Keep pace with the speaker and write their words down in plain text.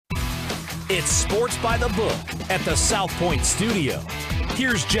It's Sports by the Book at the South Point Studio.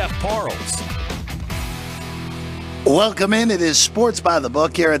 Here's Jeff Parles. Welcome in. It is Sports by the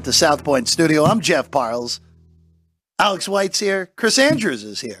Book here at the South Point Studio. I'm Jeff Parles. Alex White's here. Chris Andrews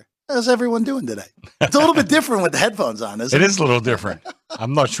is here. How's everyone doing today? It's a little bit different with the headphones on, isn't it? It is a little different.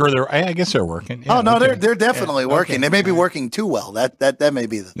 I'm not sure I guess they're working. Yeah, they're definitely working. Okay. They may be working too well. That may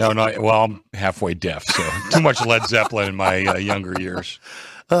be the thing. No. Well, I'm halfway deaf, so too much Led Zeppelin in my younger years.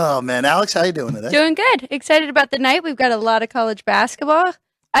 Oh, man. Alex, how you doing today? Doing good. Excited about the night. We've got a lot of college basketball.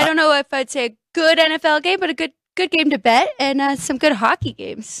 I don't know if I'd say a good NFL game, but a good game to bet and some good hockey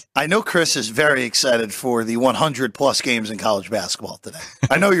games. I know Chris is very excited for the 100-plus games in college basketball today.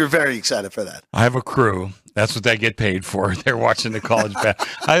 I know you're very excited for that. I have a crew. That's what they get paid for. They're watching the college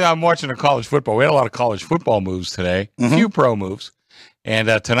I'm watching the college football. We had a lot of college football moves today, a few pro moves. And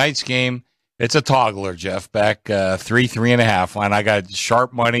tonight's game, it's a toggler, Jeff, back 3.5 line. I got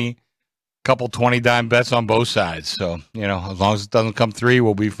sharp money, couple 20-dime bets on both sides. So, as long as it doesn't come 3,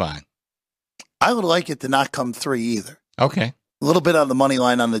 we'll be fine. I would like it to not come 3 either. Okay. A little bit on the money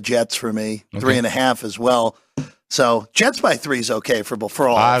line on the Jets for me, 3.5 as well. So Jets by 3 is okay for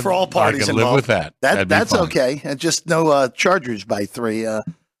all parties I can involved. Live with that. That's okay. And just no Chargers by 3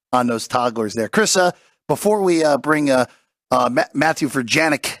 on those togglers there. Chris, before we bring Matthew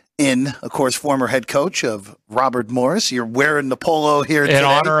Furjanic in, of course, former head coach of Robert Morris. You're wearing the polo here today. In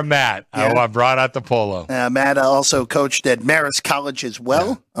honor of Matt. Yeah. I brought out the polo. Matt also coached at Marist College as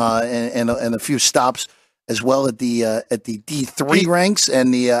well, and a few stops as well at the D3 ranks,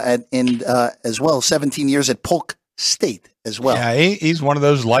 and as well 17 years at Polk State as well. Yeah, he's one of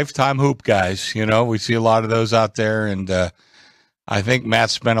those lifetime hoop guys. We see a lot of those out there, and I think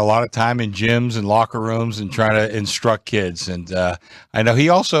Matt spent a lot of time in gyms and locker rooms and trying to instruct kids. And I know he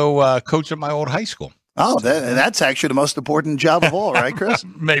also coached at my old high school. Oh, that's actually the most important job of all, right, Chris?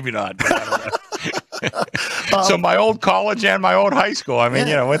 Maybe not. But I don't know. So my old college and my old high school. I mean,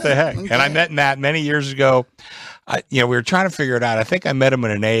 what the heck? Okay. And I met Matt many years ago. We were trying to figure it out. I think I met him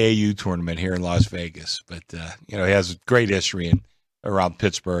in an AAU tournament here in Las Vegas. But, he has a great history around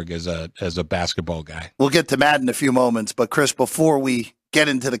Pittsburgh as a basketball guy. We'll get to Matt in a few moments, but Chris, before we get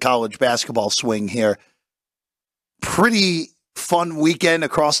into the college basketball swing here, pretty fun weekend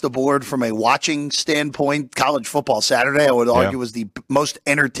across the board from a watching standpoint. College football Saturday, I would argue, was the most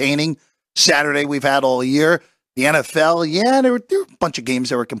entertaining Saturday we've had all year. The NFL, there were a bunch of games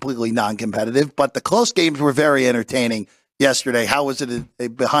that were completely non-competitive, but the close games were very entertaining yesterday. How was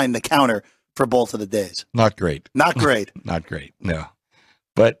it behind the counter for both of the days? Not great. Not great. Not great. No.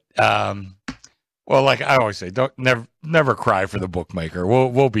 But like I always say, never cry for the bookmaker.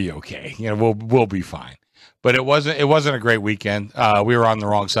 We'll be okay. We'll be fine. But it wasn't a great weekend. We were on the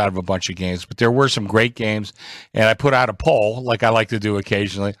wrong side of a bunch of games, but there were some great games. And I put out a poll, like I like to do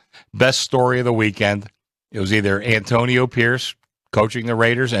occasionally. Best story of the weekend. It was either Antonio Pierce coaching the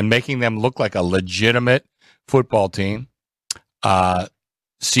Raiders and making them look like a legitimate football team.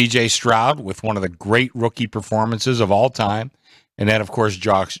 C.J. Stroud with one of the great rookie performances of all time. And then, of course,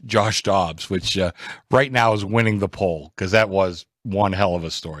 Josh Dobbs, which right now is winning the poll because that was one hell of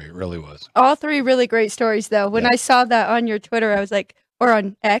a story. It really was. All 3 really great stories, though. When I saw that on your Twitter, I was like, or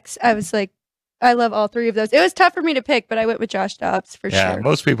on X, I was like, I love all 3 of those. It was tough for me to pick, but I went with Josh Dobbs for sure. Yeah,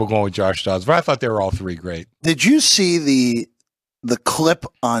 most people going with Josh Dobbs, but I thought they were all 3 great. Did you see the clip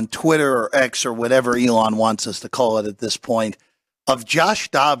on Twitter or X or whatever Elon wants us to call it at this point of Josh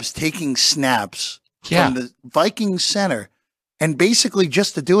Dobbs taking snaps from the Vikings center and basically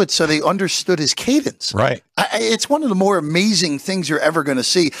just to do it so they understood his cadence? Right. It's one of the more amazing things you're ever going to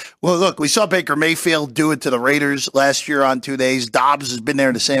see. Well, look, we saw Baker Mayfield do it to the Raiders last year on 2 days. Dobbs has been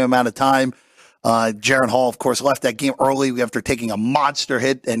there the same amount of time. Jaron Hall, of course, left that game early after taking a monster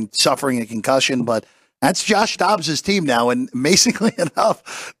hit and suffering a concussion, but that's Josh Dobbs' team now. And amazingly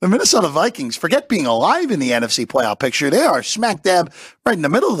enough, the Minnesota Vikings, forget being alive in the NFC playoff picture. They are smack dab right in the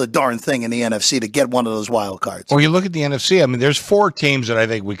middle of the darn thing in the NFC to get one of those wild cards. Well, you look at the NFC, I mean, there's 4 teams that I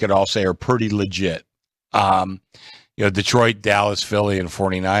think we could all say are pretty legit. Detroit, Dallas, Philly, and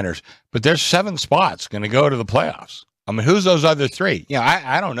 49ers. But there's 7 spots going to go to the playoffs. I mean, who's those other 3?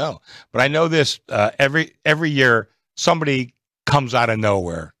 I don't know. But I know this, every year somebody comes out of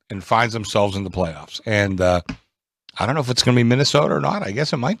nowhere and finds themselves in the playoffs. And I don't know if it's going to be Minnesota or not. I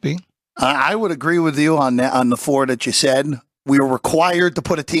guess it might be. I would agree with you on the 4 that you said. We were required to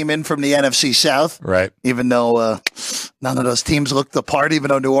put a team in from the NFC South. Right. Even though none of those teams looked the part, even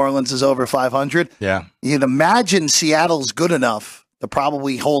though New Orleans is over 500. Yeah. You'd imagine Seattle's good enough to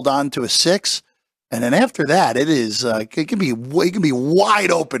probably hold on to a 6. And then after that, it can be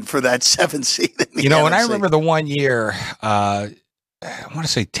wide open for that 7 seed. In the NFC. And I remember the one year I want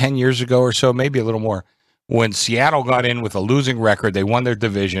to say 10 years ago or so, maybe a little more, when Seattle got in with a losing record. They won their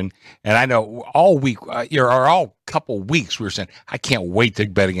division. And I know all week, or all couple weeks, we were saying, I can't wait to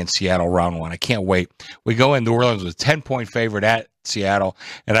bet against Seattle round one. I can't wait. We go in, New Orleans was a 10-point favorite at Seattle.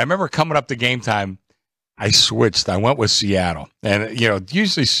 And I remember coming up to game time, I switched. I went with Seattle. And,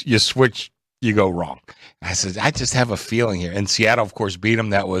 usually you switch, you go wrong. I said, I just have a feeling here. And Seattle, of course, beat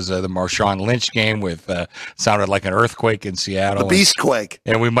them. That was the Marshawn Lynch game with sounded like an earthquake in Seattle. The Beastquake.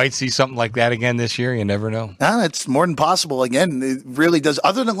 And we might see something like that again this year. You never know. It's more than possible. Again, it really does.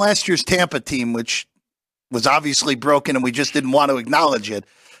 Other than last year's Tampa team, which was obviously broken and we just didn't want to acknowledge it,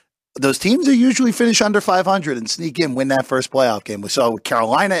 those teams are usually finish under 500 and sneak in, win that first playoff game. We saw with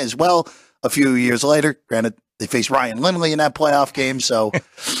Carolina as well a few years later. Granted, they faced Ryan Lindley in that playoff game, so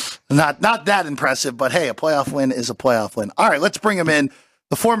not that impressive. But, hey, a playoff win is a playoff win. All right, let's bring him in.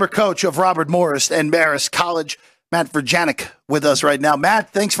 The former coach of Robert Morris and Marist College, Matt Furjanic, with us right now.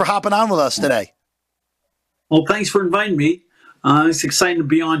 Matt, thanks for hopping on with us today. Well, thanks for inviting me. It's exciting to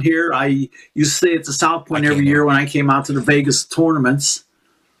be on here. I used to stay at the South Point every year when I came out to the Vegas tournaments.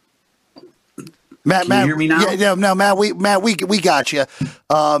 Matt, Can you hear me now? Yeah, no, Matt, we got you.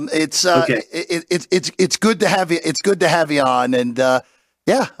 It's okay. It's good to have you. It's good to have you on, and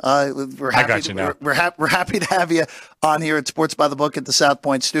we're happy. I got you now. We're happy to have you on here at Sports by the Book at the South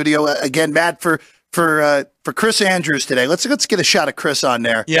Point Studio. Again, Matt, for Chris Andrews today. Let's get a shot of Chris on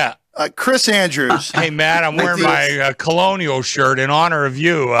there. Yeah. Chris Andrews. Hey, Matt, I'm wearing my Colonial shirt in honor of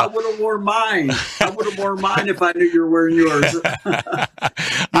you. I would have worn mine. If I knew you were wearing yours.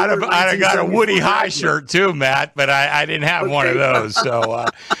 I'd have got a Woody High shirt too, Matt, but I didn't have one of those. So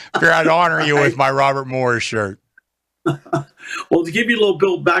figured I'd honor you with my Robert Morris shirt. Well, to give you a little bit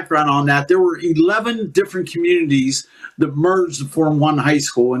of background on that, there were 11 different communities that merged to form one high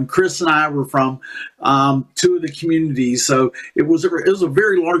school, and Chris and I were from two of the communities. So it was a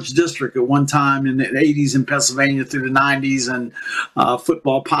very large district at one time in the 80s in Pennsylvania through the 90s, and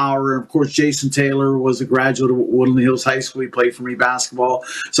football power. And of course, Jason Taylor was a graduate of Woodland Hills High School. He played for me basketball.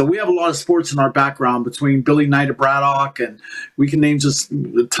 So we have a lot of sports in our background between Billy Knight of Braddock, and we can name just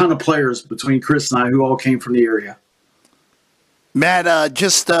a ton of players between Chris and I who all came from the area. Matt,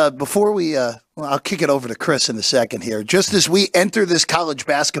 just before we I'll kick it over to Chris in a second here. Just as we enter this college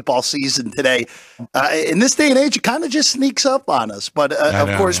basketball season today, in this day and age, it kind of just sneaks up on us. But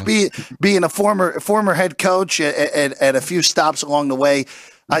of course, being a former head coach and a few stops along the way,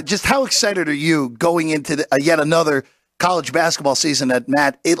 just how excited are you going into yet another college basketball season? That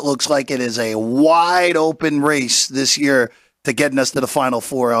Matt, it looks like it is a wide open race this year to getting us to the Final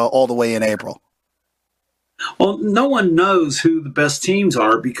Four all the way in April. Well, no one knows who the best teams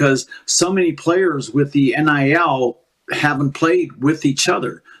are because so many players with the NIL haven't played with each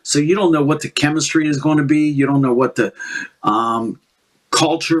other. So you don't know what the chemistry is going to be. You don't know what the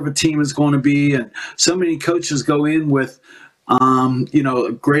culture of a team is going to be. And so many coaches go in with,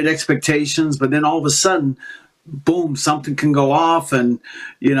 great expectations, but then all of a sudden, boom, something can go off and,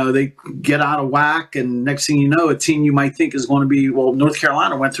 they get out of whack. And next thing you know, a team you might think is going to be, North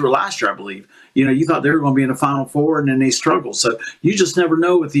Carolina went through it last year, I believe. You thought they were going to be in the Final Four, and then they struggled. So you just never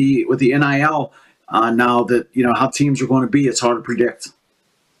know with the NIL now that, how teams are going to be. It's hard to predict.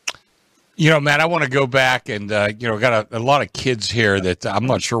 Matt, I want to go back and, got a lot of kids here that I'm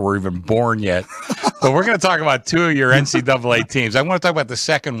not sure were even born yet. But we're going to talk about two of your NCAA teams. I want to talk about the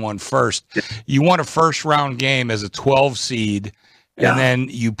second one first. You won a first-round game as a 12 seed. And then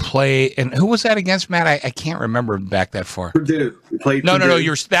you play, and who was that against, Matt? I can't remember back that far. Purdue. We played No.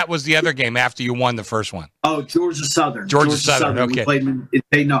 Purdue. That was the other game after you won the first one. Oh, Georgia Southern. Georgia Southern. Okay. We played in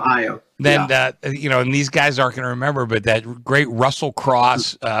Dayton, Ohio. Then, and these guys aren't going to remember, but that great Russell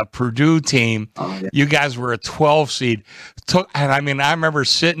Cross Purdue team, you guys were a 12 seed. I remember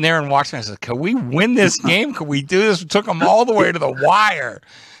sitting there and watching. I said, "Can we win this game? Can we do this?" We took them all the way to the wire.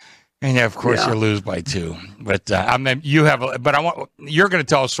 And of course, you lose by 2. But you're going to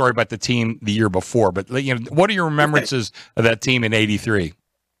tell a story about the team the year before. But what are your remembrances of that team in '83?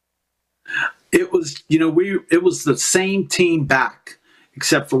 It was, it was the same team back,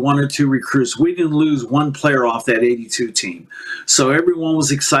 except for one or two recruits. We didn't lose one player off that '82 team, so everyone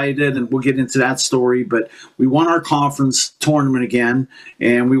was excited, and we'll get into that story. But we won our conference tournament again,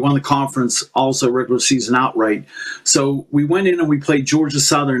 and we won the conference also regular season outright. So we went in and we played Georgia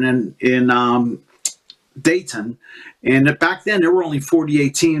Southern in Dayton, and back then there were only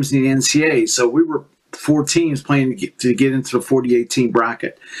 48 teams in the NCAA, so we were 4 teams playing to get into the 48-team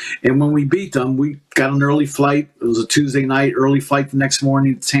bracket. And when we beat them, we got an early flight. It was a Tuesday night, early flight the next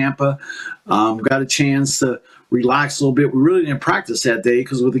morning to Tampa. Got a chance to relax a little bit. We really didn't practice that day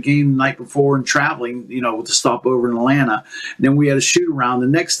because with the game the night before and traveling, with the stopover in Atlanta. And then we had a shoot around the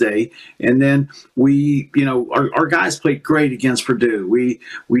next day. And then we, our guys played great against Purdue. We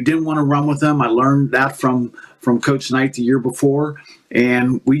didn't want to run with them. I learned that from Coach Knight the year before.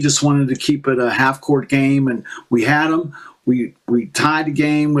 And we just wanted to keep it a half-court game. And we had them. We tied the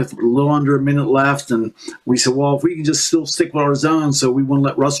game with a little under a minute left, and we said, well, if we can just still stick with our zone so we won't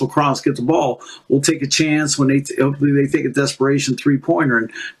let Russell Cross get the ball, we'll take a chance when hopefully they take a desperation three-pointer.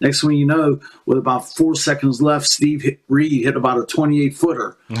 And next thing you know, with about 4 seconds left, Steve Reed hit about a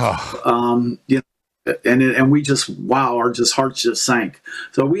 28-footer. Oh. And we just, our hearts just sank.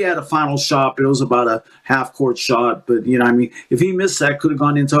 So we had a final shot, but it was about a half-court shot. But, if he missed that, could have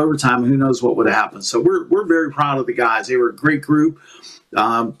gone into overtime, and who knows what would have happened. So we're very proud of the guys. They were a great group.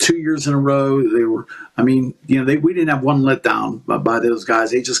 2 years in a row, they were, we didn't have one letdown by those guys.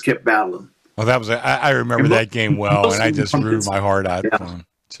 They just kept battling. Well, that was, I remember that game well, and I just threw my heart out for him.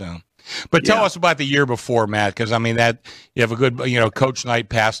 So. But tell us about the year before, Matt, because that you have a good, Coach Knight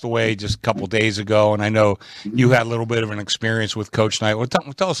passed away just a couple of days ago, and I know you had a little bit of an experience with Coach Knight. Well,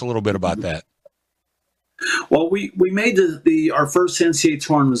 tell us a little bit about that. Well, we made our first NCAA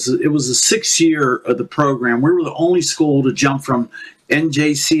tournament. It was the 6th year of the program. We were the only school to jump from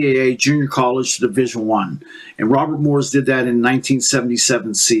NJCAA junior college to Division I. And Robert Morris did that in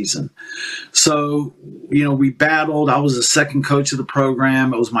 1977 season. So, we battled. I was the second coach of the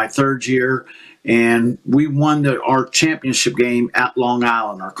program. It was my 3rd year. And we won our championship game at Long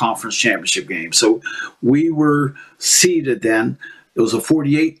Island, our conference championship game. So we were seeded then. It was a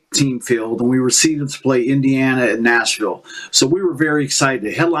 48-team field, and we were seeded to play Indiana and Nashville. So we were very excited.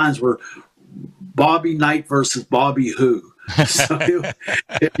 The headlines were Bobby Knight versus Bobby Who. So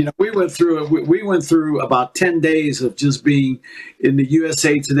we went through it. We went through about 10 days of just being in the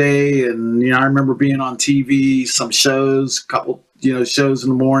USA Today, and I remember being on TV, some shows, a couple shows in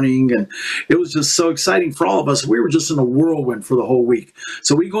the morning, and it was just so exciting for all of us. We were just in a whirlwind for the whole week.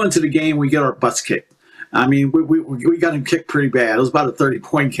 So we go into the game, we get our butts kicked. We got him kicked pretty bad. It was about a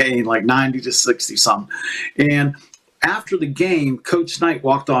 30-point game, like 90 to 60 something. And after the game, Coach Knight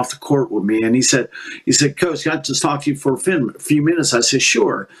walked off the court with me, and he said, Coach, can I just talk to you for a few minutes? I said,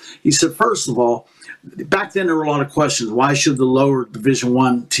 sure. He said, first of all, back then there were a lot of questions. Why should the lower Division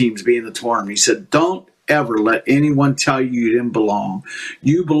I teams be in the tournament? He said, don't ever let anyone tell you didn't belong.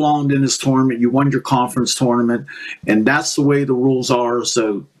 You belonged in this tournament. You won your conference tournament, and that's the way the rules are,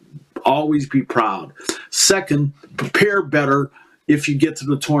 so always be proud. Second, prepare better if you get to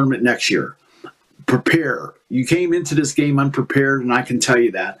the tournament next year. Prepare. You came into this game unprepared, and I can tell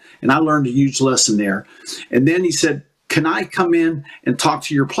you that. And I learned a huge lesson there. And then he said, can I come in and talk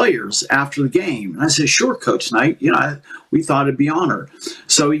to your players after the game? And I said, sure, Coach Knight. We thought it'd be honored.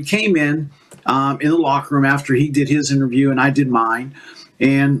 So he came in the locker room after he did his interview, and I did mine.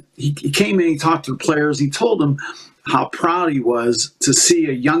 And he came in, he talked to the players. He told them how proud he was to see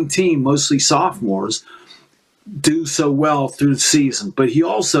a young team, mostly sophomores, do so well through the season. But he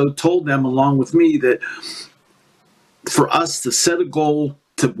also told them, along with me, that for us to set a goal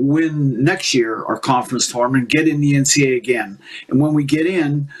to win next year our conference tournament, get in the NCAA again. And when we get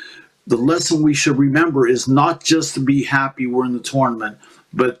in, the lesson we should remember is not just to be happy we're in the tournament,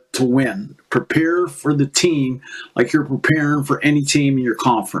 but to win. Prepare for the team like you're preparing for any team in your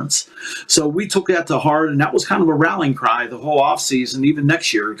conference. So we took that to heart, and that was kind of a rallying cry the whole offseason. Even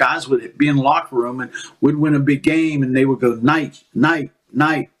next year, guys would be in the locker room and would win a big game, and they would go, night, night,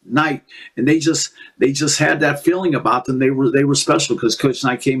 night, night. And they just had that feeling about them. They were special because Coach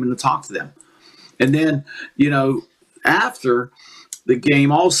Knight came in to talk to them. And then, after the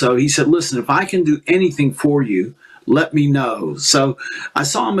game also, he said, listen, if I can do anything for you, let me know. So I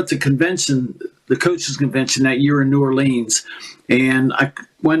saw him at the convention, the coaches convention that year in New Orleans, and I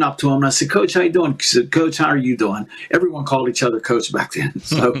went up to him and I said, Coach, how you doing? He said, Coach, how are you doing? Everyone called each other Coach back then.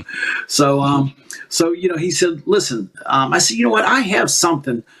 So he said, listen, I said, you know what? I have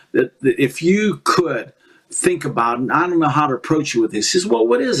something that if you could think about, and I don't know how to approach you with this. He says, well,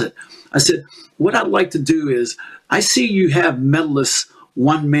 what is it? I said, what I'd like to do is, I see you have medalist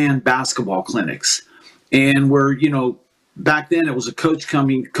one-man basketball clinics. And where, back then it was a coach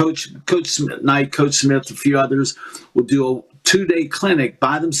coming, Coach Knight, Coach Smith, a few others would do a 2-day clinic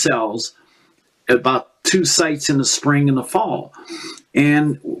by themselves at about 2 sites in the spring and the fall.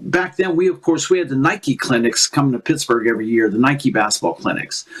 And back then we had the Nike clinics coming to Pittsburgh every year, the Nike basketball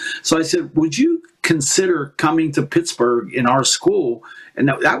clinics. So I said, would you consider coming to Pittsburgh in our school? And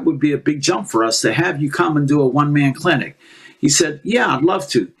that would be a big jump for us to have you come and do a one-man clinic. He said, yeah, I'd love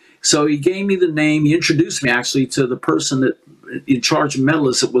to. So he gave me the name. He introduced me actually to the person that in charge of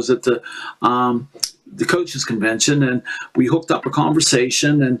medalists. It was at the coaches convention, and we hooked up a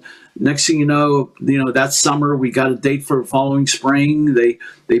conversation. And next thing you know, that summer we got a date for the following spring.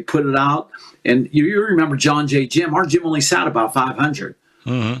 They put it out, and you remember John Jay Gym. Our gym only sat about 500.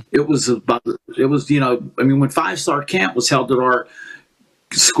 Mm-hmm. It was when 5-star camp was held at our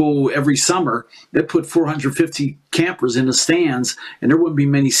school every summer, they put 450 campers in the stands, and there wouldn't be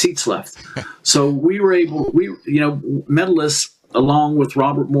many seats left. So we were able, medalists, along with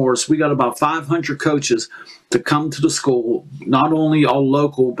Robert Morris, we got about 500 coaches to come to the school, not only all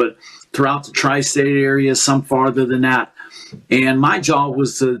local, but throughout the tri-state area, some farther than that. And my job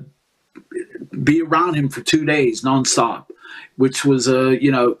was to be around him for 2 days nonstop, which was, I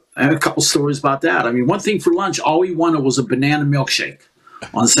had a couple stories about that. I mean, one thing for lunch, all we wanted was a banana milkshake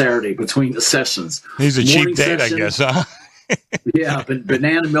on Saturday between the sessions. He's a cheap date, I guess, huh? Yeah,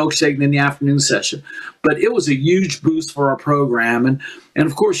 banana milkshake in the afternoon session. But it was a huge boost for our program. And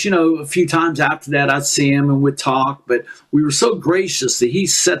of course, a few times after that, I'd see him and we'd talk. But we were so gracious that he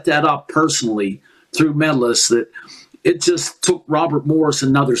set that up personally through medalists that it just took Robert Morris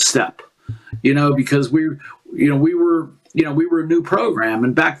another step, because we were a new program.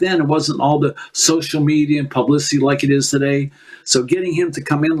 And back then, it wasn't all the social media and publicity like it is today. So getting him to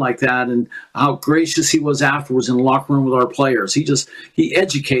come in like that, and how gracious he was afterwards in the locker room with our players, he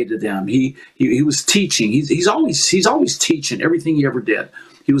educated them. He was teaching. He's always teaching. Everything he ever did,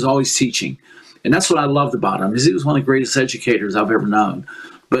 he was always teaching, and that's what I loved about him. Is he was one of the greatest educators I've ever known.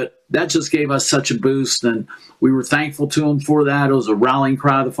 But that just gave us such a boost, and we were thankful to him for that. It was a rallying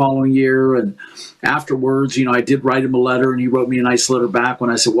cry the following year, and afterwards, I did write him a letter, and he wrote me a nice letter back when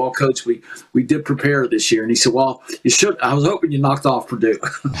I said, well, Coach, we did prepare this year. And he said, well, you should. I was hoping you knocked off Purdue.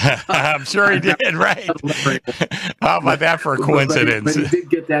 I'm sure he did, right? How about that for a coincidence? But he did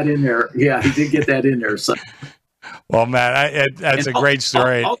get that in there. Yeah, he did get that in there. So. Well, Matt, that's a great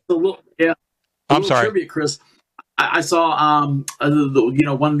story. Also, I'm sorry. Trivia, Chris. I saw, one of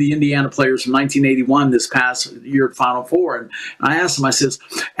the Indiana players from 1981 this past year at Final Four, and I asked him. I says,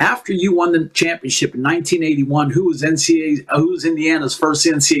 after you won the championship in 1981, who was Indiana's first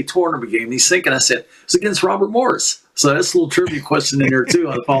NCAA tournament game? And he's thinking. I said, it's against Robert Morris. So that's a little trivia question in there too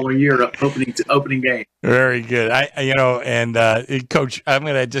on the following year, opening game. Very good. Coach, I'm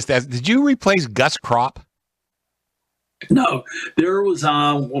going to just ask: did you replace Gus Kropp? No, there was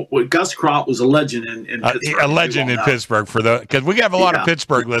Gus Kropp was a legend in Pittsburgh. A legend in Pittsburgh because we have a lot of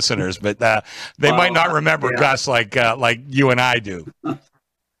Pittsburgh listeners, but they might not remember Gus like you and I do.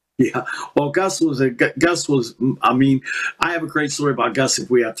 Yeah, well, Gus was. I mean, I have a great story about Gus if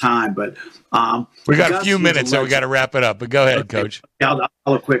we have time, but we got a few minutes, so we got to wrap it up. But go ahead, Coach.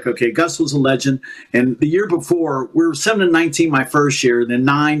 I'll quick. Okay, Gus was a legend, and the year before we were 7-19 my first year, and then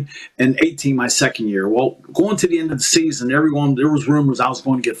 9-18 my second year. Well, going to the end of the season, there was rumors I was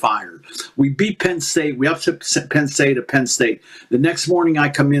going to get fired. We beat Penn State. We upset Penn State at Penn State. The next morning, I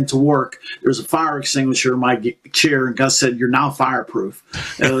come into work. There's a fire extinguisher in my chair, and Gus said, "You're now fireproof."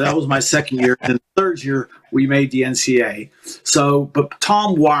 That was my second year. And the third year, we made the NCAA. So, but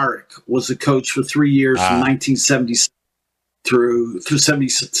Tom Warwick was the coach for 3 years from 1976 through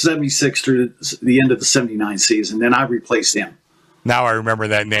 76 through the end of the 79 season. Then I replaced him. Now I remember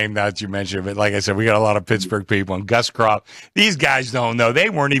that name now that you mentioned it. But like I said, we got a lot of Pittsburgh people. And Gus Kropp, these guys don't know.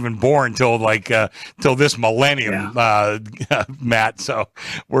 They weren't even born till this millennium, Matt. So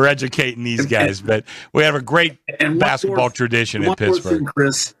we're educating these guys. But we have a great basketball tradition in Pittsburgh. Thing,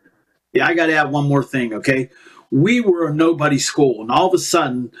 Chris. Yeah, I got to add one more thing, okay? We were a nobody school, and all of a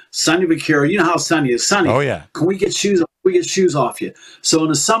sudden, Sonny Vaccaro, you know how Sonny is. Sonny, oh, yeah. Can we get shoes? We get shoes off you. So in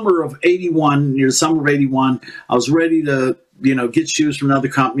the summer of 81, I was ready to, get shoes from another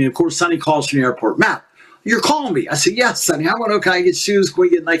company. Of course, Sonny calls from the airport. Matt, you're calling me. I said, yes, Sonny. I want to know, can I get shoes? Can we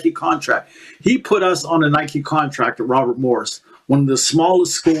get a Nike contract? He put us on a Nike contract at Robert Morris, one of the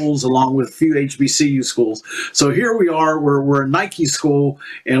smallest schools, along with a few HBCU schools. So here we are. We're a Nike school,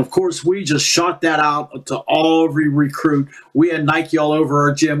 and of course, we just shot that out to every recruit. We had Nike all over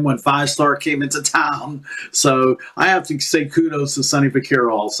our gym when 5-Star came into town. So I have to say kudos to Sonny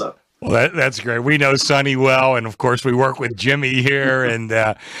Vaccaro also. Well, that's great. We know Sonny well, and of course, we work with Jimmy here, and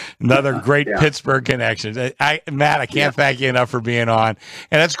another great Pittsburgh connection. Matt, I can't thank you enough for being on,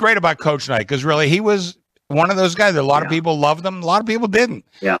 and that's great about Coach Knight because really he was one of those guys that a lot of people loved him, a lot of people didn't.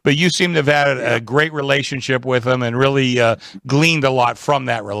 Yeah. But you seem to have had a great relationship with him and really gleaned a lot from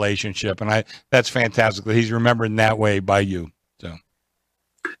that relationship, and that's fantastic that he's remembered in that way by you. So.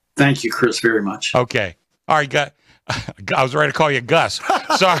 Thank you, Chris, very much. Okay. All right, I was ready to call you Gus.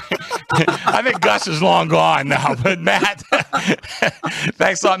 Sorry. I think Gus is long gone now. But Matt,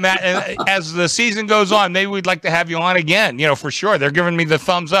 thanks a lot, Matt. And as the season goes on, maybe we'd like to have you on again, for sure. They're giving me the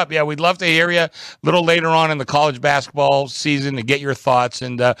thumbs up. Yeah, we'd love to hear you a little later on in the college basketball season to get your thoughts.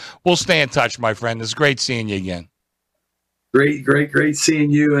 And we'll stay in touch, my friend. It's great seeing you again. Great seeing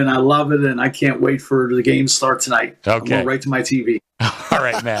you, and I love it, and I can't wait for the game to start tonight. Okay. I'm going right to my TV. All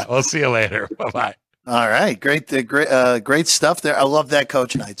right, Matt. We'll see you later. Bye-bye. All right, great stuff there. I love that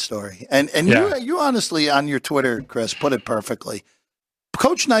Coach Knight story, and Yeah. you honestly on your Twitter, Chris, put it perfectly.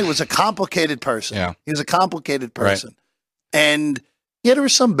 Coach Knight was a complicated person. Yeah. He was a complicated person, and yeah, there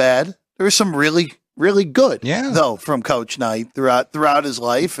was some bad, there was some really good, though, from Coach Knight throughout his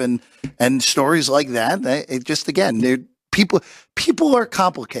life, and stories like that. It just again, people are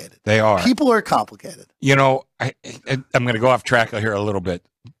complicated. They are. People are complicated. I'm going to go off track here a little bit.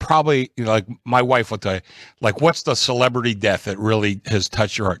 Probably, like my wife will tell you, like, what's the celebrity death that really has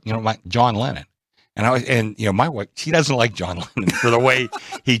touched your heart? John Lennon. And my wife, she doesn't like John Lennon for the way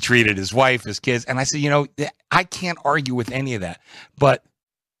he treated his wife, his kids. And I said, I can't argue with any of that, but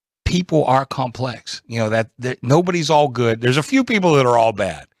people are complex. That nobody's all good. There's a few people that are all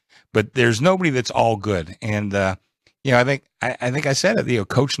bad, but there's nobody that's all good. And I think I said it.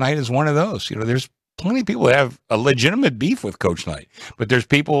 Coach Knight is one of those. There's plenty of people that have a legitimate beef with Coach Knight, but there's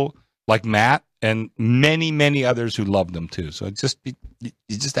people like Matt and many, many others who love them too. So you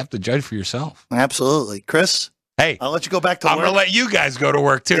just have to judge for yourself. Absolutely, Chris. Hey, I'll let you go back to work. I'm going to let you guys go to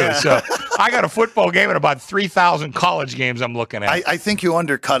work too. Yeah. So I got a football game and about 3,000 college games I'm looking at. I think you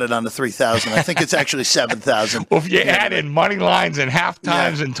undercut it on the 3,000. I think it's actually 7,000. Well, if you add in money lines and half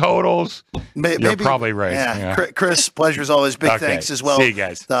times and totals, you're probably right. Yeah. Chris, pleasure as always. Big thanks as well. See you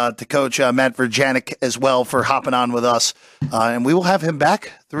guys. To Coach Matt Furjanic as well for hopping on with us. And we will have him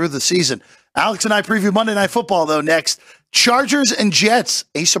back through the season. Alex and I preview Monday Night Football, though, next. Chargers and Jets,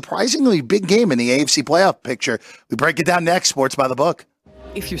 a surprisingly big game in the AFC playoff picture. We break it down next. Sports by the Book.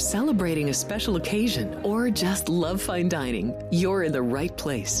 If you're celebrating a special occasion or just love fine dining, you're in the right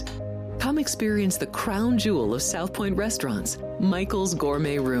place. Come experience the crown jewel of South Point restaurants, Michael's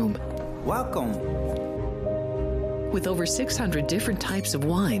Gourmet Room. Welcome. With over 600 different types of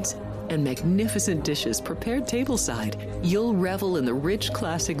wines and magnificent dishes prepared tableside, you'll revel in the rich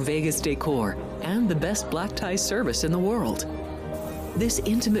classic Vegas decor and the best black tie service in the world. This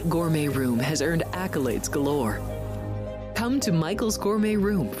intimate gourmet room has earned accolades galore. Come to Michael's Gourmet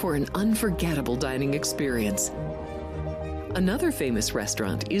Room for an unforgettable dining experience. Another famous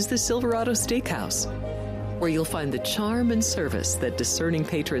restaurant is the Silverado Steakhouse, where you'll find the charm and service that discerning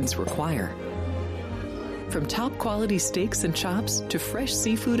patrons require. From top quality steaks and chops to fresh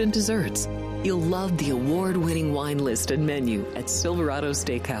seafood and desserts, you'll love the award-winning wine list and menu at Silverado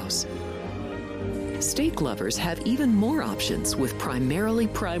Steakhouse. Steak lovers have even more options with primarily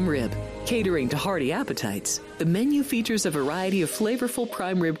prime rib. Catering to hearty appetites, the menu features a variety of flavorful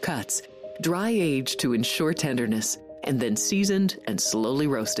prime rib cuts, dry-aged to ensure tenderness, and then seasoned and slowly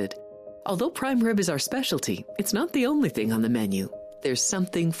roasted. Although prime rib is our specialty, it's not the only thing on the menu. There's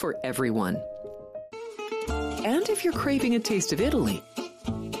something for everyone. And if you're craving a taste of Italy,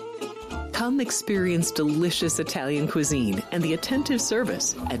 come experience delicious Italian cuisine and the attentive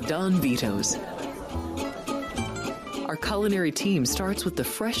service at Don Vito's. Our culinary team starts with the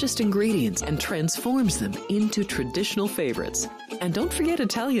freshest ingredients and transforms them into traditional favorites. And don't forget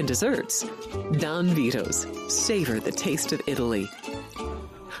Italian desserts. Don Vito's. Savor the taste of Italy.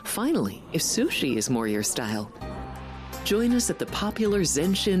 Finally, if sushi is more your style, join us at the popular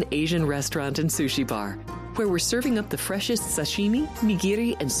Zenshin Asian restaurant and sushi bar, where we're serving up the freshest sashimi,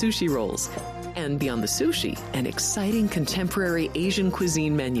 nigiri, and sushi rolls. And beyond the sushi, an exciting contemporary Asian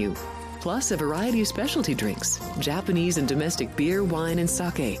cuisine menu. Plus a variety of specialty drinks, Japanese and domestic beer, wine, and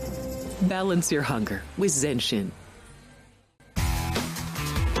sake. Balance your hunger with Zenshin.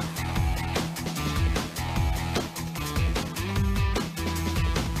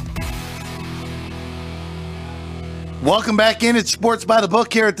 Welcome back in. It's Sports by the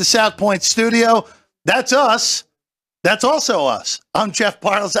Book here at the South Point studio. That's us. That's also us. I'm Jeff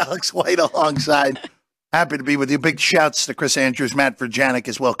Parles, Alex White alongside. Happy to be with you. Big shouts to Chris Andrews, Matt Furjanic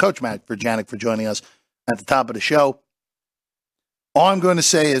as well. Coach Matt Furjanic for joining us at the top of the show. All I'm going to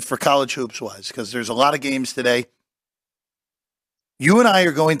say is for college hoops-wise, because there's a lot of games today, you and I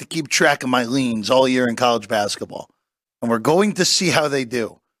are going to keep track of my leans all year in college basketball, and we're going to see how they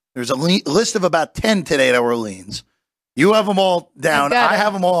do. There's a list of about 10 today that were leans. You have them all down. I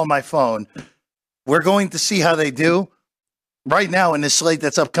have them all on my phone. We're going to see how they do. Right now in this slate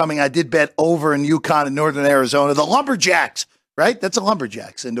that's upcoming, I did bet over in UConn and Northern Arizona. The Lumberjacks, right? That's a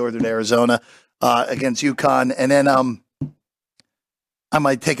Lumberjacks in Northern Arizona against UConn. And then I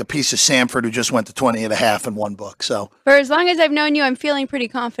might take a piece of Samford, who just went to 20.5 in one book. So for as long as I've known you, I'm feeling pretty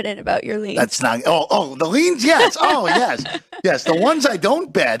confident about your leans. that's not. The leans, yes. Oh, yes, yes. The ones I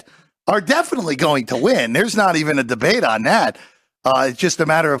don't bet are definitely going to win. There's not even a debate on that. It's just a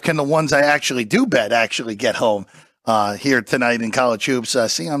matter of can the ones I actually do bet actually get home here tonight in college hoops.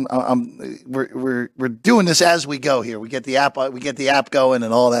 We're doing this as we go here. We get the app going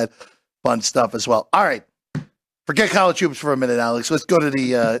and all that fun stuff as well. All right. Forget college hoops for a minute, Alex. Let's go to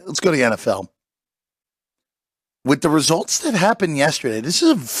the NFL. With the results that happened yesterday, this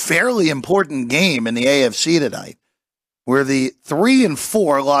is a fairly important game in the AFC tonight, where the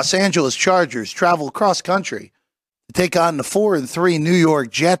 3-4 Los Angeles Chargers travel cross country to take on the 4-3 New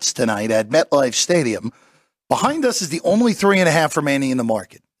York Jets tonight at MetLife Stadium. Behind us is the only 3.5 remaining in the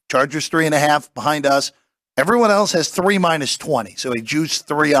market. Chargers 3.5 behind us. Everyone else has 3 minus 20. So a juice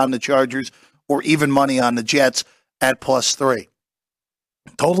 3 on the Chargers or even money on the Jets at +3.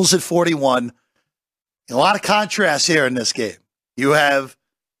 Totals at 41. A lot of contrast here in this game. You have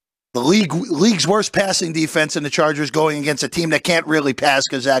the league's worst passing defense in the Chargers going against a team that can't really pass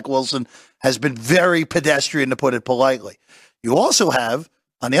because Zach Wilson has been very pedestrian, to put it politely. You also have,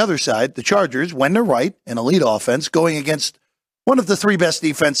 on the other side, the Chargers, when they're right, an elite offense, going against one of the 3 best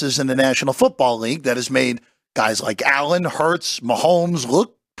defenses in the National Football League that has made guys like Allen, Hurts, Mahomes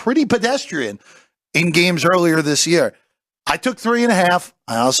look pretty pedestrian in games earlier this year. I took 3.5.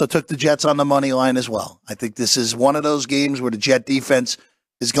 I also took the Jets on the money line as well. I think this is one of those games where the Jet defense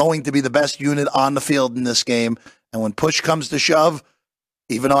is going to be the best unit on the field in this game. And when push comes to shove,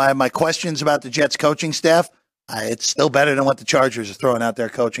 even though I have my questions about the Jets coaching staff, it's still better than what the Chargers are throwing out there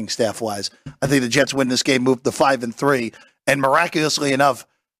coaching staff-wise. I think the Jets win this game, move to 5-3, and miraculously enough,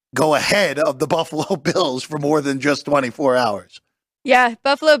 go ahead of the Buffalo Bills for more than just 24 hours. Yeah,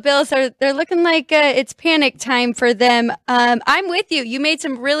 Buffalo Bills they're looking like it's panic time for them. I'm with you. You made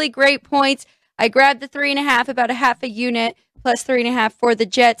some really great points. I grabbed the 3.5, about a half a unit, plus 3.5 for the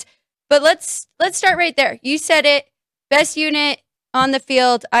Jets. But let's start right there. You said it. Best unit on the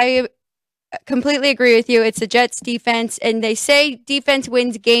field. I completely agree with you. It's the Jets defense, and they say defense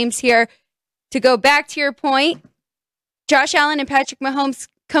wins games here. To go back to your point, Josh Allen and Patrick Mahomes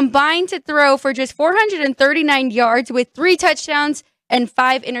combined to throw for just 439 yards with 3 touchdowns and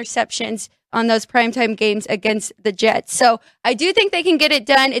 5 interceptions on those primetime games against the Jets. So I do think they can get it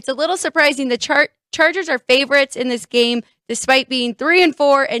done. It's a little surprising. The Chargers are favorites in this game, despite being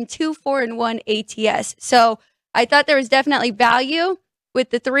 3-4 and 2-4-1 ATS. So I thought there was definitely value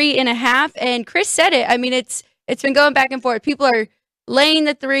with the 3.5. And Chris said it. I mean, it's been going back and forth. People are laying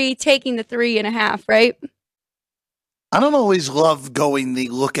the 3, taking the 3.5, right? I don't always love going the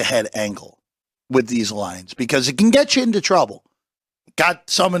look-ahead angle with these lines because it can get you into trouble. Got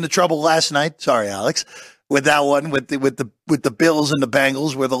some into trouble last night. Sorry, Alex, with that one with the Bills and the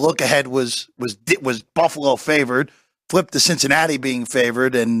Bengals, where the look-ahead was Buffalo favored, flipped to Cincinnati being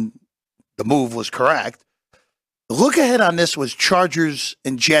favored, and the move was correct. The look-ahead on this was Chargers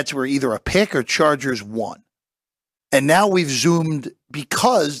and Jets were either a pick or Chargers won. And now we've zoomed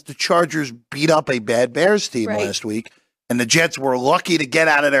because the Chargers beat up a bad Bears team last week, and the Jets were lucky to get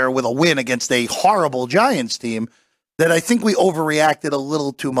out of there with a win against a horrible Giants team, that I think we overreacted a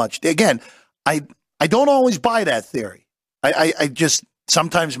little too much. Again, I don't always buy that theory. I just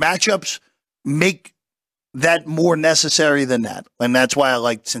sometimes matchups make that more necessary than that. And that's why I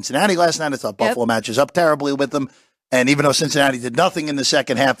liked Cincinnati last night. I thought Buffalo matches up terribly with them. And even though Cincinnati did nothing in the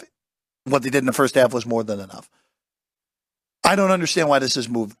second half, what they did in the first half was more than enough. I don't understand why this has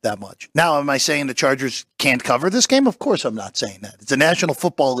moved that much. Now, am I saying the Chargers can't cover this game? Of course I'm not saying that. It's a National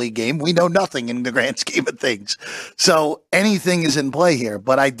Football League game. We know nothing in the grand scheme of things. So anything is in play here.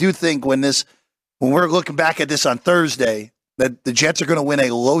 But I do think when we're looking back at this on Thursday, that the Jets are going to win a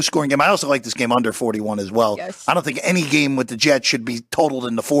low-scoring game. I also like this game under 41 as well. Yes. I don't think any game with the Jets should be totaled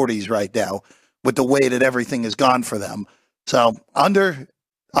in the 40s right now with the way that everything has gone for them. So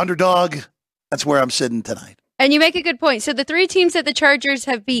underdog, that's where I'm sitting tonight. And you make a good point. So the 3 teams that the Chargers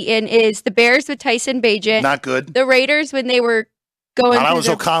have beaten is the Bears with Tyson Bagent. Not good. The Raiders when they were going that was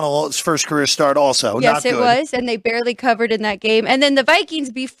O'Connell's first career start also. Yes, Not good. It was, and they barely covered in that game. And then the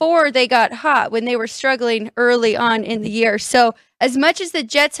Vikings before they got hot when they were struggling early on in the year. So as much as the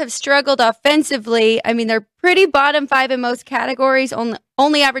Jets have struggled offensively, I mean, they're pretty bottom 5 in most categories,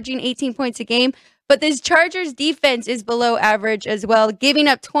 only averaging 18 points a game. But this Chargers defense is below average as well, giving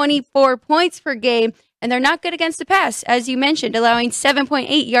up 24 points per game. And they're not good against the pass, as you mentioned, allowing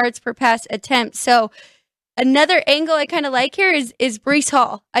 7.8 yards per pass attempt. So another angle I kind of like here is Breece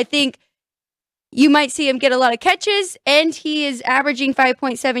Hall. I think you might see him get a lot of catches, and he is averaging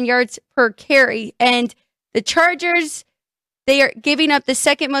 5.7 yards per carry. And the Chargers, they are giving up the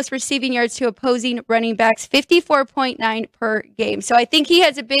second most receiving yards to opposing running backs, 54.9 per game. So I think he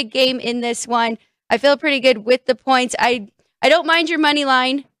has a big game in this one. I feel pretty good with the points. I don't mind your money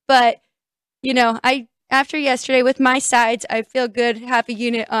line, but, after yesterday with my sides, I feel good, half a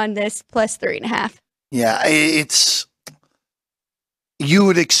unit on this, plus 3.5. Yeah, you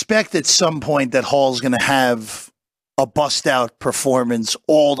would expect at some point that Hall's going to have a bust-out performance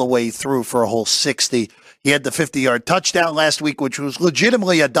all the way through for a whole 60. He had the 50-yard touchdown last week, which was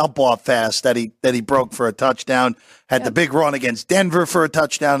legitimately a dump-off pass that he broke for a touchdown. Had the big run against Denver for a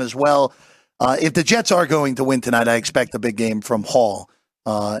touchdown as well. If the Jets are going to win tonight, I expect a big game from Hall.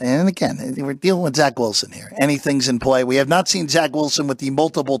 And again, we're dealing with Zach Wilson here. Anything's in play. We have not seen Zach Wilson with the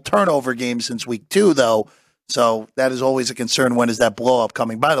multiple turnover games since week 2, though. So that is always a concern. When is that blow-up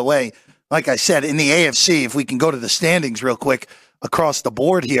coming? By the way, like I said, in the AFC, if we can go to the standings real quick across the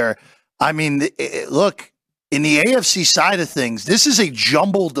board here, I mean, look, in the AFC side of things, this is a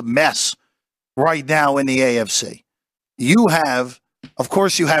jumbled mess right now in the AFC. Of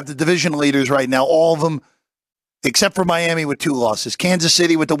course, you have the division leaders right now, all of them, except for Miami with 2 losses. Kansas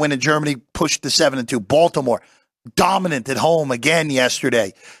City with the win in Germany pushed to 7-2. Baltimore, dominant at home again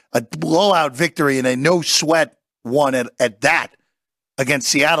yesterday. A blowout victory and a no-sweat one at that against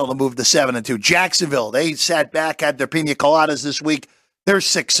Seattle to move to 7-2. Jacksonville, they sat back, had their pina coladas this week. They're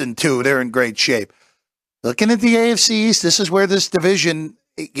 6-2. They're in great shape. Looking at the AFC East, this is where this division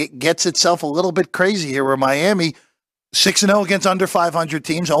gets itself a little bit crazy here, where Miami 6-0 against under 500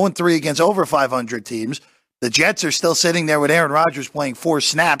 teams, 0-3 against over 500 teams. The Jets are still sitting there with Aaron Rodgers playing 4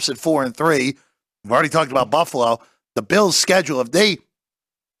 snaps at 4-3. We've already talked about Buffalo. The Bills' schedule, if they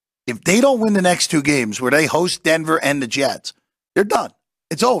don't win the next 2 games where they host Denver and the Jets, they're done.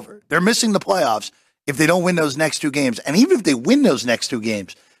 It's over. They're missing the playoffs if they don't win those next 2 games. And even if they win those next 2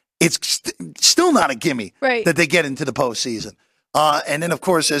 games, it's still not a gimme that they get into the postseason. And then, of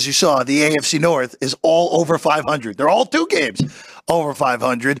course, as you saw, the AFC North is all over 500. They're all 2 games over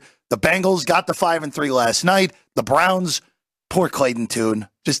 500. The Bengals got the 5-3 last night. The Browns, poor Clayton Tune,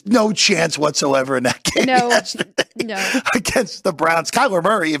 just no chance whatsoever in that game yesterday against the Browns. Kyler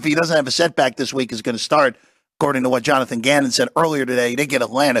Murray, if he doesn't have a setback this week, is going to start, according to what Jonathan Gannon said earlier today. They get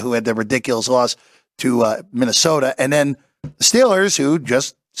Atlanta, who had their ridiculous loss to Minnesota. And then the Steelers, who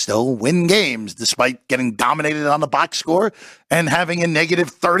just still win games despite getting dominated on the box score and having a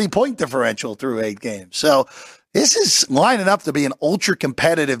negative 30-point differential through 8 games. So this is lining up to be an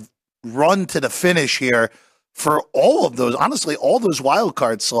ultra-competitive run to the finish here for all of those, honestly, all those wild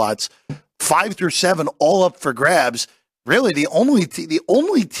card slots, 5 through 7, all up for grabs. Really, the only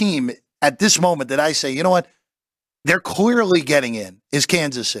team at this moment that I say, you know what, they're clearly getting in is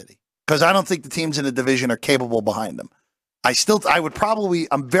Kansas City, because I don't think the teams in the division are capable behind them. I'm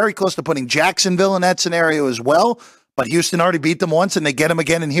very close to putting Jacksonville in that scenario as well, but Houston already beat them once, and they get them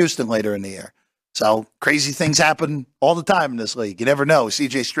again in Houston later in the year. So crazy things happen all the time in this league. You never know.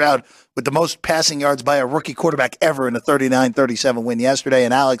 C.J. Stroud with the most passing yards by a rookie quarterback ever in a 39-37 win yesterday.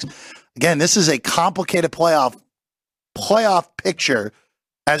 And Alex, again, this is a complicated playoff picture,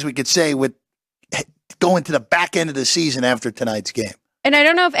 as we could say, with going to the back end of the season after tonight's game. And I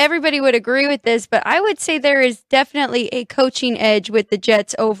don't know if everybody would agree with this, but I would say there is definitely a coaching edge with the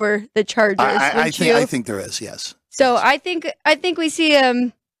Jets over the Chargers. I think there is, yes. So I think we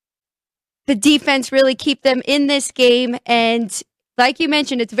see the defense really keep them in this game. And like you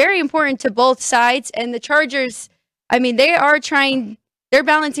mentioned, it's very important to both sides. And the Chargers, I mean, they're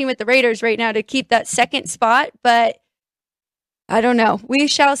balancing with the Raiders right now to keep that second spot. But I don't know. We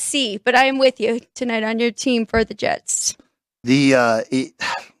shall see. But I am with you tonight on your team for the Jets. The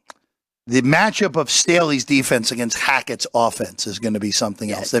matchup of Staley's defense against Hackett's offense is going to be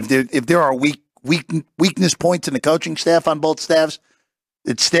something else. If there are weakness points in the coaching staff on both staffs,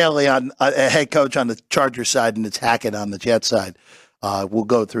 it's Staley on a head coach on the Chargers side, and it's Hackett on the Jets side. We'll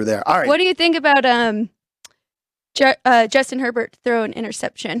go through there. All right. What do you think about Justin Herbert throw an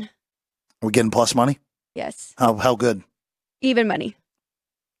interception? Are we getting plus money? Yes. How good? Even money.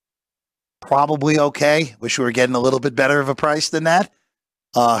 Probably okay. Wish we were getting a little bit better of a price than that.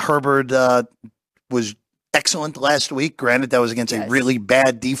 Herbert was excellent last week. Granted, that was against a really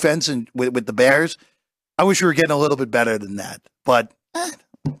bad defense and with the Bears. I wish we were getting a little bit better than that. But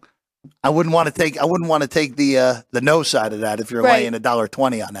I wouldn't want to take the no side of that if you're laying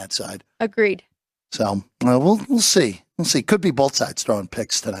 $1.20 on that side. Agreed. So we'll see. We'll see. Could be both sides throwing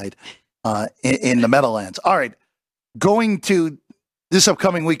picks tonight in the Meadowlands. All right, going to this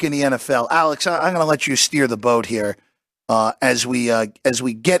upcoming week in the NFL. Alex, I'm going to let you steer the boat here. as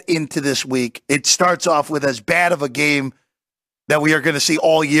we get into this week. It starts off with as bad of a game that we are going to see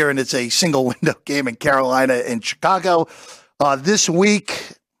all year, and it's a single window game in Carolina and Chicago. This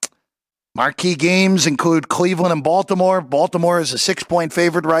week, marquee games include Cleveland and Baltimore. Baltimore is a 6-point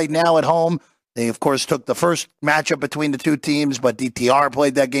favorite right now at home. They, of course, took the first matchup between the two teams, but DTR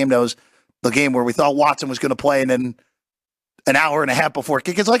played that game. That was the game where we thought Watson was going to play, and then an hour and a half before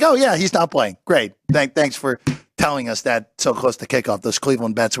kick, it's like, oh, yeah, he's not playing. Great. Thanks for telling us that so close to kickoff. Those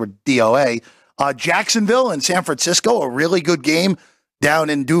Cleveland bets were DOA. Jacksonville and San Francisco, a really good game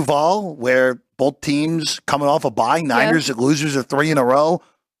down in Duval, where both teams coming off a bye. Niners and losers of 3 in a row.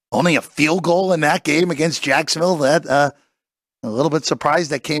 Only a field goal in that game against Jacksonville. That a little bit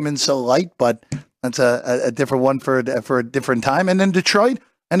surprised that came in so light, but that's a different one for a different time. And then Detroit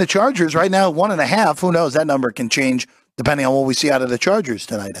and the Chargers right now, 1.5. Who knows? That number can change depending on what we see out of the Chargers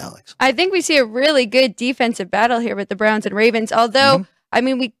tonight, Alex. I think we see a really good defensive battle here with the Browns and Ravens. Although, I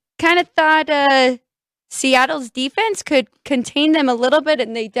mean, we kind of thought Seattle's defense could contain them a little bit,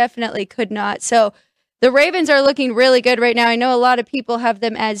 and they definitely could not. So the Ravens are looking really good right now. I know a lot of people have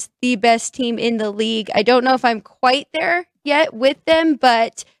them as the best team in the league. I don't know if I'm quite there yet with them,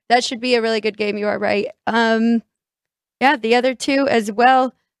 but that should be a really good game. You are right. The other two as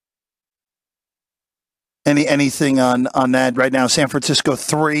well. Anything on that right now? San Francisco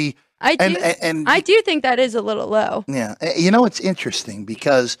 3. I do think that is a little low. Yeah. It's interesting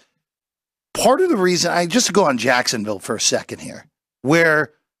because part of the reason, just to go on Jacksonville for a second here,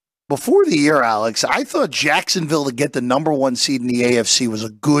 where before the year, Alex, I thought Jacksonville to get the number 1 seed in the AFC was a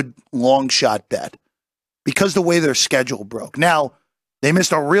good long shot bet because the way their schedule broke. Now, they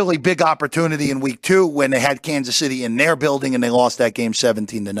missed a really big opportunity in week 2 when they had Kansas City in their building and they lost that game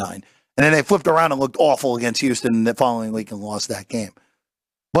 17-9. And then they flipped around and looked awful against Houston the following week and lost that game.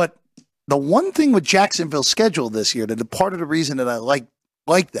 But the one thing with Jacksonville's schedule this year, that part of the reason that I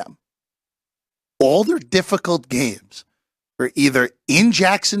like them, all their difficult games are either in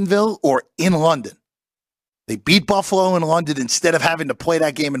Jacksonville or in London. They beat Buffalo in London instead of having to play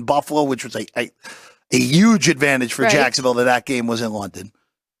that game in Buffalo, which was a huge advantage for Jacksonville that game was in London.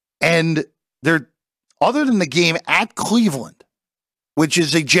 And they're, other than the game at Cleveland, which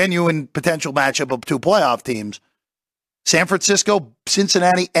is a genuine potential matchup of two playoff teams, San Francisco,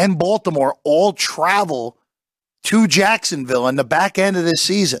 Cincinnati, and Baltimore all travel to Jacksonville in the back end of this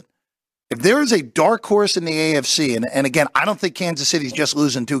season. If there is a dark horse in the AFC, and again, I don't think Kansas City's just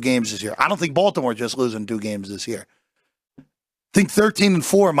losing 2 games this year. I don't think Baltimore just losing 2 games this year. I think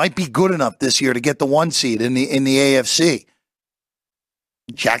 13-4 might be good enough this year to get the 1 seed in the AFC.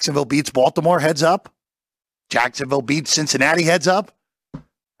 Jacksonville beats Baltimore, heads up. Jacksonville beats Cincinnati, heads up.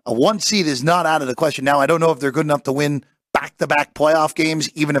 A 1 seed is not out of the question. Now, I don't know if they're good enough to win back-to-back playoff games,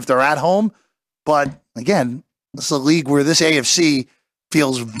 even if they're at home. But again, this is a league where this AFC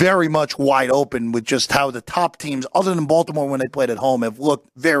feels very much wide open with just how the top teams, other than Baltimore when they played at home, have looked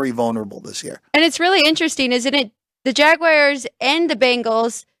very vulnerable this year. And it's really interesting, isn't it? The Jaguars and the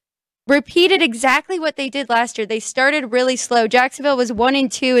Bengals repeated exactly what they did last year. They started really slow. Jacksonville was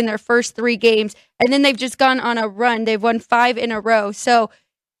 1-2 in their first 3 games, and then they've just gone on a run. They've won 5 in a row. So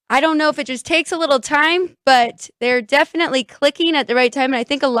I don't know if it just takes a little time, but they're definitely clicking at the right time. And I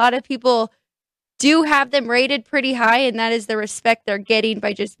think a lot of people do have them rated pretty high, and that is the respect they're getting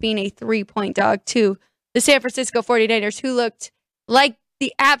by just being a 3-point dog to the San Francisco 49ers, who looked like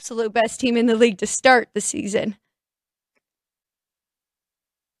the absolute best team in the league to start the season.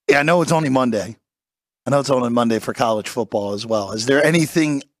 Yeah, I know it's only Monday. I know it's only Monday for college football as well. Is there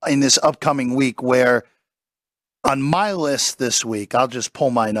anything in this upcoming week where, on my list this week, I'll just pull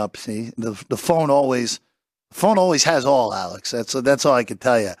mine up. See, the phone always has all, Alex. That's all I can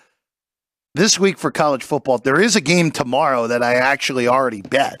tell you. This week for college football, there is a game tomorrow that I actually already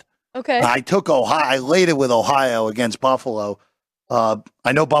bet. Okay. I took Ohio. I laid it with Ohio against Buffalo.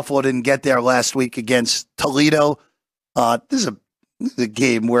 I know Buffalo didn't get there last week against Toledo. This is a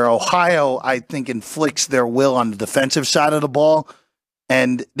game where Ohio, I think, inflicts their will on the defensive side of the ball,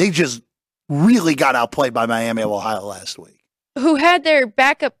 and they just really got outplayed by Miami of Ohio last week. Who had their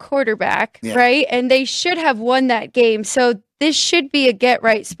backup quarterback, right? And they should have won that game. So this should be a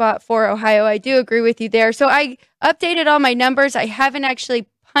get-right spot for Ohio. I do agree with you there. So I updated all my numbers. I haven't actually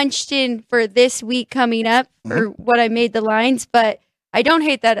punched in for this week coming up for what I made the lines, but I don't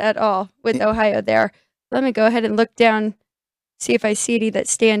hate that at all with Ohio there. Let me go ahead and look down, see if I see any that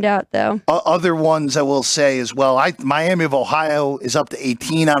stand out, though. Other ones I will say as well, Miami of Ohio is up to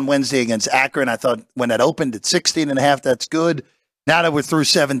 18 on Wednesday against Akron. I thought when that opened at 16.5, that's good. Now that we're through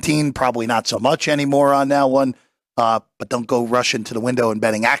 17, probably not so much anymore on that one. But don't go rushing to the window and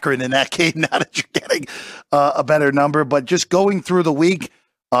betting Akron in that game now that you're getting a better number. But just going through the week,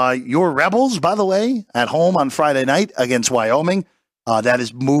 your Rebels, by the way, at home on Friday night against Wyoming, that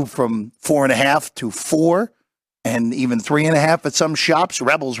has moved from 4.5 to 4 and even 3.5 at some shops.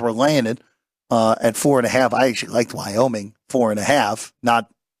 Rebels were laying it at 4.5. I actually liked Wyoming 4.5,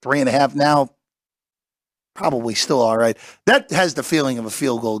 not 3.5 now. Probably still all right. That has the feeling of a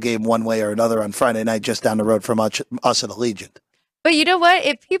field goal game one way or another on Friday night just down the road from us at Allegiant. But you know what?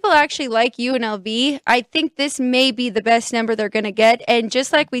 If people actually like UNLV, I think this may be the best number they're going to get. And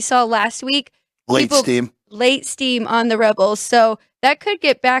just like we saw last week, Late steam on the Rebels. So that could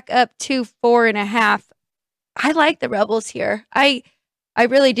get back up to 4.5. I like the Rebels here. I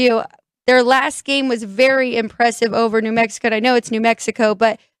really do. Their last game was very impressive over New Mexico. And I know it's New Mexico,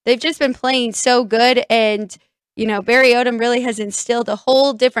 but they've just been playing so good. And, Barry Odom really has instilled a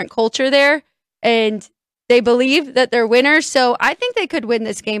whole different culture there. And they believe that they're winners. So I think they could win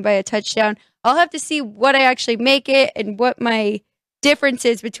this game by a touchdown. I'll have to see what I actually make it and what my difference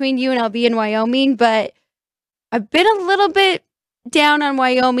is between UNLV and Wyoming. But I've been a little bit down on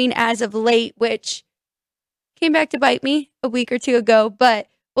Wyoming as of late, which came back to bite me a week or two ago. But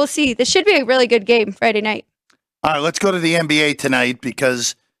we'll see. This should be a really good game Friday night. All right, let's go to the NBA tonight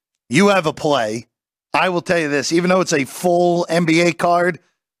because you have a play. I will tell you this, even though it's a full NBA card,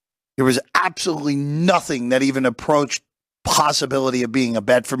 there was absolutely nothing that even approached possibility of being a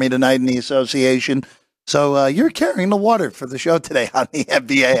bet for me tonight in the association. So you're carrying the water for the show today on the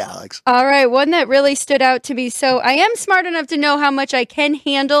NBA, Alex. All right, one that really stood out to me. So I am smart enough to know how much I can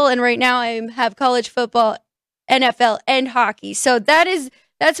handle, and right now I have college football, NFL, and hockey. So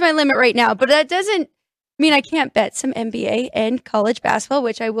that's my limit right now. But that doesn't mean I can't bet some NBA and college basketball,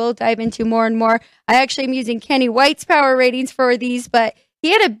 which I will dive into more and more. I actually am using Kenny White's power ratings for these, but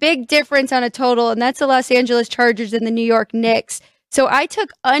he had a big difference on a total, and that's the Los Angeles Chargers and the New York Knicks. So I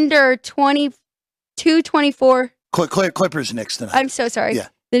took under 22-24. Clippers Knicks tonight. I'm so sorry. Yeah.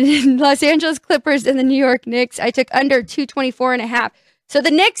 The Los Angeles Clippers and the New York Knicks. I took under 224.5. So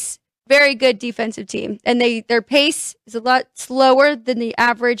the Knicks, very good defensive team, and their pace is a lot slower than the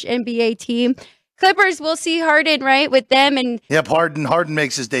average NBA team. Clippers, we'll see Harden, right, with them. And yep, Harden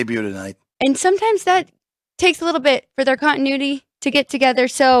makes his debut tonight. And sometimes that takes a little bit for their continuity to get together.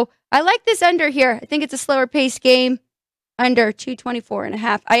 So I like this under here. I think it's a slower paced game, under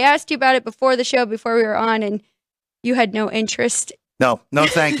 224.5. I asked you about it before the show, before we were on, and you had no interest. No,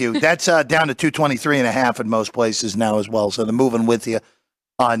 thank you. That's down to 223.5 in most places now as well. So they're moving with you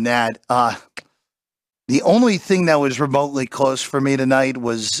on that. The only thing that was remotely close for me tonight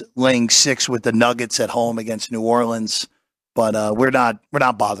was laying 6 with the Nuggets at home against New Orleans, but we're not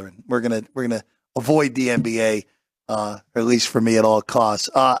bothering. We're gonna avoid the NBA, or at least for me at all costs.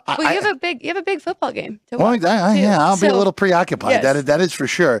 You have a big football game to watch. I'll be a little preoccupied. Yes. That is for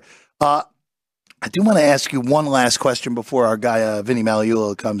sure. I do want to ask you one last question before our guy Vinny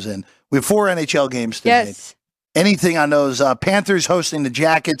Magliulo comes in. We have 4 NHL games tonight. Yes. Anything on those? Panthers hosting the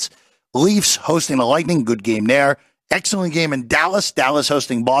Jackets. Leafs hosting the Lightning. Good game there. Excellent game in Dallas. Dallas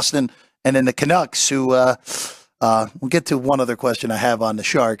hosting Boston. And then the Canucks, who we'll get to one other question I have on the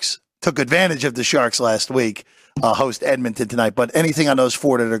Sharks. Took advantage of the Sharks last week. Host Edmonton tonight. But anything on those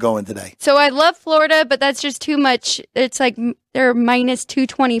 4 that are going today? So I love Florida, but that's just too much. It's like they're minus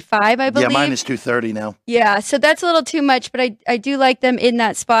 225, I believe. Yeah, minus 230 now. Yeah, so that's a little too much, but I do like them in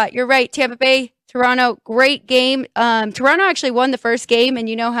that spot. You're right, Tampa Bay, Toronto, great game. Toronto actually won the first game, and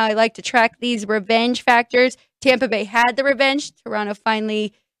you know how I like to track these revenge factors. Tampa Bay had the revenge. Toronto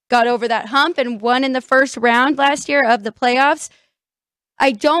finally got over that hump and won in the first round last year of the playoffs.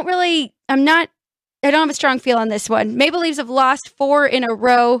 I don't have a strong feel on this one. Maple Leafs have lost 4 in a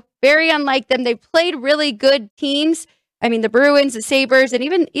row. Very unlike them. They've played really good teams. I mean, the Bruins, the Sabres, and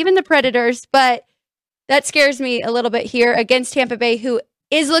even the Predators. But that scares me a little bit here against Tampa Bay, who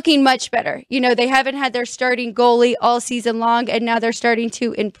is looking much better. They haven't had their starting goalie all season long, and now they're starting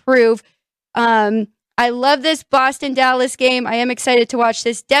to improve. I love this Boston-Dallas game. I am excited to watch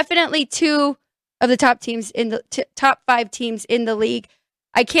this. Definitely 2 of the top teams in the top 5 teams in the league.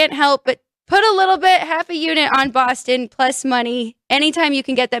 I can't help but put a little bit, half a unit on Boston plus money anytime you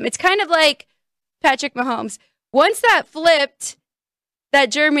can get them. It's kind of like Patrick Mahomes. Once that flipped,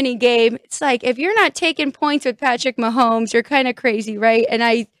 that Germany game, it's like if you're not taking points with Patrick Mahomes, you're kind of crazy, right? And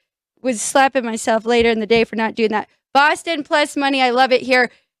I was slapping myself later in the day for not doing that. Boston plus money, I love it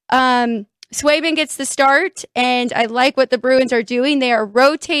here. Swayman gets the start, and I like what the Bruins are doing. They are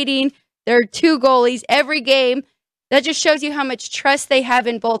rotating their 2 goalies every game. That just shows you how much trust they have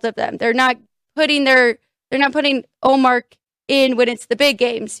in both of them. They're not putting Omar in when it's the big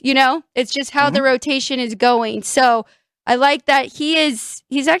games. It's just how the rotation is going. So I like that he's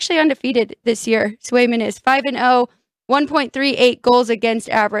actually undefeated this year. Swayman is 5-0, 1.38 goals against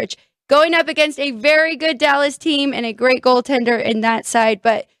average, going up against a very good Dallas team and a great goaltender in that side,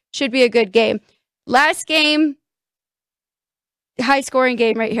 but should be a good game. Last game, high scoring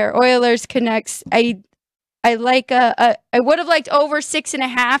game right here. Oilers Canucks. I would have liked over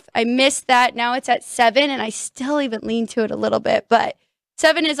 6.5. I missed that. Now it's at 7, and I still even lean to it a little bit, but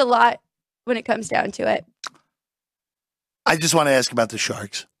 7 is a lot when it comes down to it. I just want to ask about the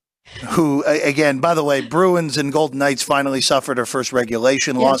Sharks, who, again, by the way, Bruins and Golden Knights finally suffered their first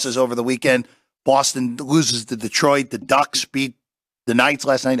regulation losses over the weekend. Boston loses to Detroit. The Ducks beat the Knights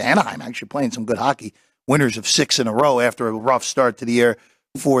last night. Anaheim actually playing some good hockey. Winners of 6 in a row after a rough start to the year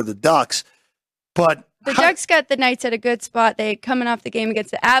for the Ducks. But the Ducks got the Knights at a good spot. They coming off the game against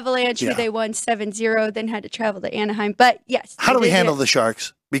the Avalanche, who they won 7-0, then had to travel to Anaheim. But yes. How do we handle the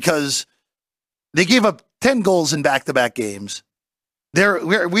Sharks? Because they gave up 10 goals in back-to-back games.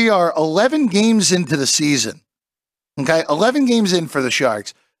 We are 11 games into the season. Okay, 11 games in for the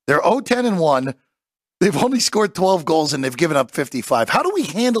Sharks. They're 0-10-1. They've only scored 12 goals and they've given up 55. How do we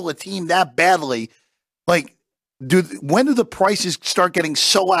handle a team that badly? Like, when do the prices start getting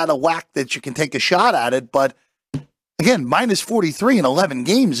so out of whack that you can take a shot at it? But again, minus 43 in 11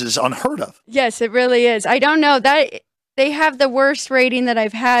 games is unheard of. Yes, it really is. I don't know that they have the worst rating that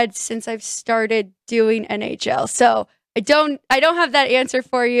I've had since I've started doing NHL. So I don't have that answer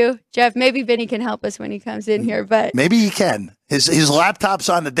for you, Jeff. Maybe Vinny can help us when he comes in here, but maybe he can. His laptop's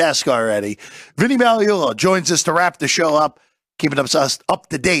on the desk already. Vinny Magliulo joins us to wrap the show up, keeping us up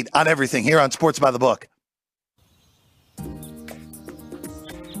to date on everything here on Sports by the Book.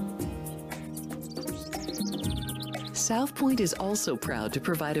 South Point is also proud to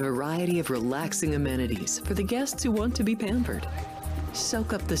provide a variety of relaxing amenities for the guests who want to be pampered.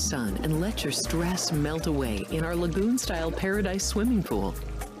 Soak up the sun and let your stress melt away in our lagoon-style paradise swimming pool.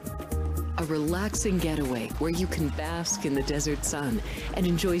 A relaxing getaway where you can bask in the desert sun and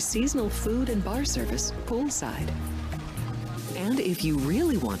enjoy seasonal food and bar service poolside. And if you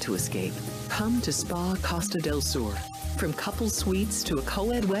really want to escape, come to Spa Costa del Sur. From couple suites to a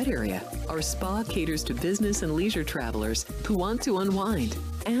co-ed wet area, our spa caters to business and leisure travelers who want to unwind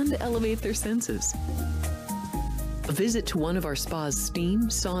and elevate their senses. A visit to one of our spa's steam,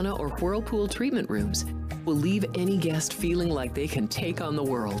 sauna, or whirlpool treatment rooms will leave any guest feeling like they can take on the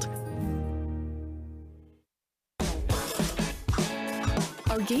world.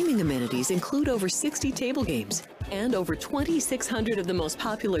 Our gaming amenities include over 60 table games and over 2,600 of the most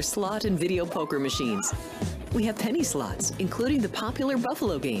popular slot and video poker machines. We have penny slots, including the popular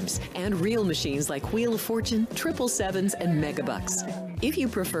Buffalo games, and real machines like Wheel of Fortune, Triple Sevens, and Megabucks. If you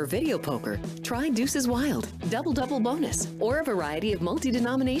prefer video poker, try Deuces Wild, Double Double Bonus, or a variety of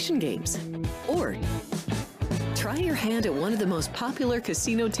multi-denomination games. Or try your hand at one of the most popular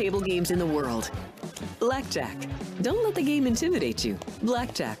casino table games in the world, Blackjack. Don't let the game intimidate you.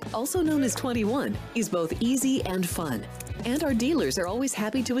 Blackjack, also known as 21, is both easy and fun. And our dealers are always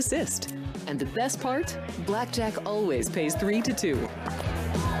happy to assist. And the best part? Blackjack always pays 3-2.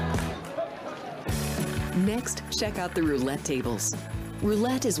 Next, check out the roulette tables.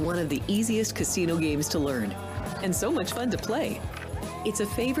 Roulette is one of the easiest casino games to learn, and so much fun to play. It's a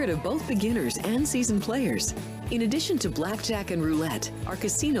favorite of both beginners and seasoned players. In addition to blackjack and roulette, our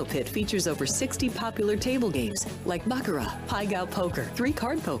casino pit features over 60 popular table games like Baccarat, Pai Gow Poker,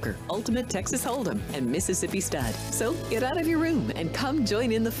 3-Card Poker, Ultimate Texas Hold'em, and Mississippi Stud. So get out of your room and come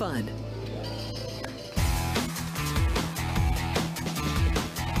join in the fun.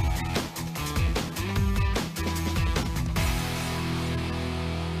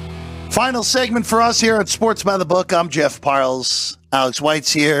 Final segment for us here at Sports by the Book. I'm Jeff Parles. Alex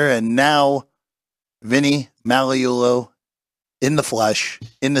White's here, and now Vinny Magliulo in the flesh,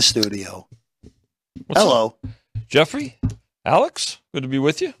 in the studio. Hello. Up? Jeffrey, Alex, good to be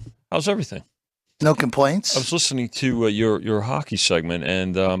with you. How's everything? No complaints. I was listening to your hockey segment,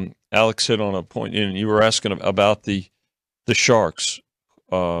 and Alex hit on a point, and you were asking about the Sharks.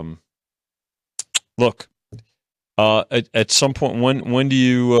 Look, at some point, when do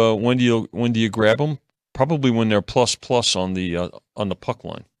you grab them? Probably when they're plus on the puck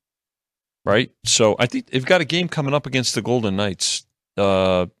line, right? So I think they've got a game coming up against the Golden Knights.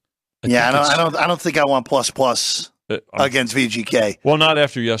 I don't think I want plus against VGK. Well, not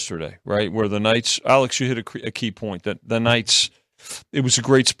after yesterday, right? Where the Knights, Alex, you hit a key point that the Knights. It was a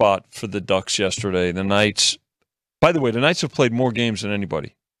great spot for the Ducks yesterday. The Knights, by the way, the Knights have played more games than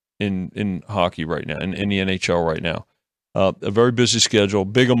anybody in hockey right now, in the NHL right now. A very busy schedule,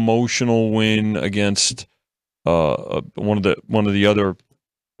 big emotional win against one of the other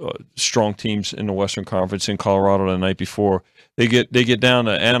strong teams in the Western Conference in Colorado the night before. They get down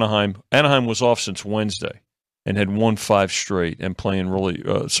to Anaheim. Anaheim was off since Wednesday and had won 5 straight and playing really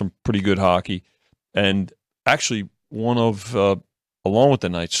some pretty good hockey. And actually, one of along with the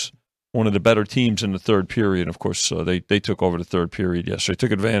Knights, one of the better teams in the third period. Of course, they took over the third period yesterday.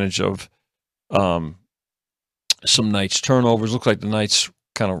 Took advantage of some Knights turnovers. Looked like the Knights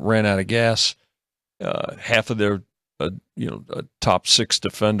kind of ran out of gas. Half of their top 6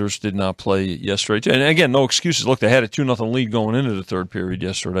 defenders did not play yesterday. And again, no excuses. Look, they had a 2-0 lead going into the third period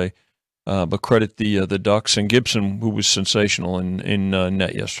yesterday. But credit the Ducks and Gibson, who was sensational in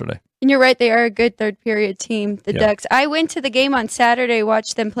net yesterday. And you're right, they are a good third period team, the Ducks. I went to the game on Saturday,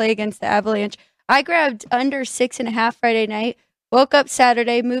 watched them play against the Avalanche. I grabbed under 6.5 Friday night, woke up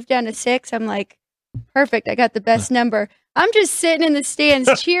Saturday, moved down to 6. I'm like, perfect, I got the best number. I'm just sitting in the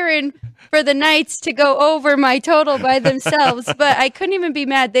stands cheering for the Knights to go over my total by themselves, but I couldn't even be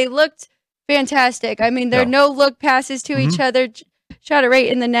mad. They looked fantastic. I mean, there are no-look passes to each other, shot it right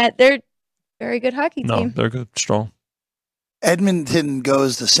in the net. They're a very good hockey team. No, they're good, strong. Edmonton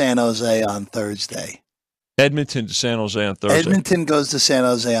goes to San Jose on Thursday. Edmonton to San Jose on Thursday. Edmonton goes to San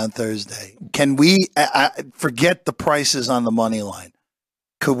Jose on Thursday. Can we forget the prices on the money line?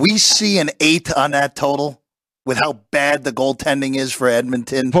 Could we see an 8 on that total with how bad the goaltending is for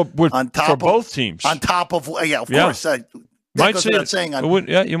Edmonton? On top for both teams. On top of, of course. Might see it. Saying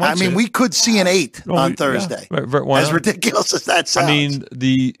you might. I mean, we could see an 8 on Thursday. Yeah. As ridiculous as that sounds. I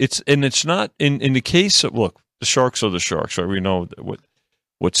mean, it's not in the case of, look, the Sharks are the Sharks, right? We know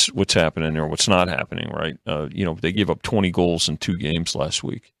what's happening or what's not happening, right? They gave up 20 goals in 2 games last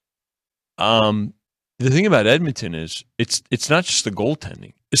week. The thing about Edmonton is it's not just the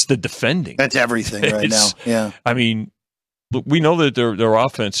goaltending; it's the defending. That's everything right now. Yeah, I mean, look, we know that their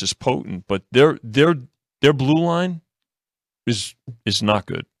offense is potent, but their blue line is not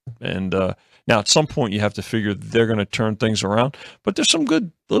good. And now at some point you have to figure they're going to turn things around. But there's some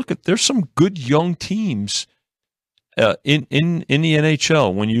good young teams in the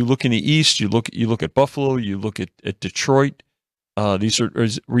NHL. When you look in the East, you look at Buffalo, you look at Detroit. These are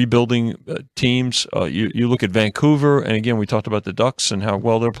rebuilding teams. You look at Vancouver, and again, we talked about the Ducks and how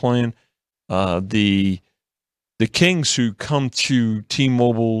well they're playing. The Kings, who come to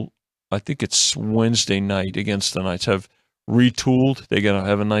T-Mobile, I think it's Wednesday night against the Knights, have retooled. They're going to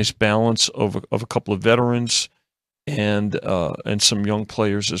have a nice balance of a couple of veterans and some young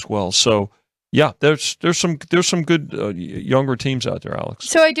players as well. So. Yeah, there's some good younger teams out there, Alex.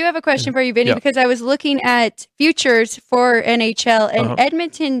 So I do have a question for you, Vinny, because I was looking at futures for NHL, and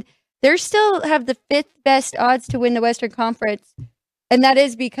Edmonton, they still have the 5th best odds to win the Western Conference, and that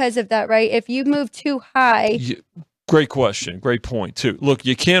is because of that, right? If you move too high. Great question. Great point, too. Look,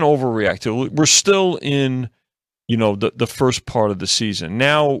 you can't overreact to it. We're still in, the first part of the season.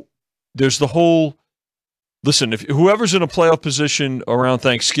 Now, there's the whole... Listen, if whoever's in a playoff position around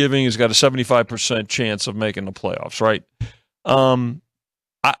Thanksgiving has got a 75% chance of making the playoffs, right?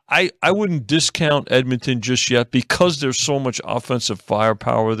 I wouldn't discount Edmonton just yet because there's so much offensive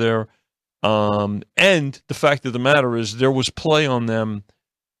firepower there. And the fact of the matter is there was play on them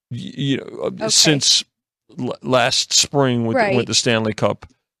since last spring with the Stanley Cup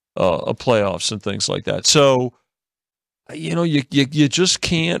playoffs and things like that. So, you just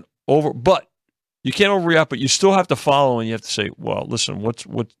can't but you can't overreact, but you still have to follow, and you have to say, "Well, listen, what's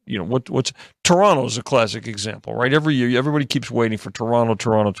Toronto is a classic example, right? Every year, everybody keeps waiting for Toronto.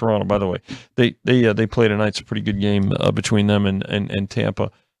 By the way, they played tonight's a pretty good game between them and Tampa.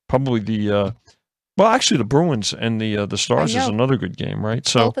 Probably the Bruins and the Stars is another good game, right?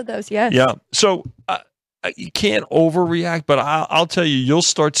 So both of those, yes, yeah. So you can't overreact, but I'll tell you, you'll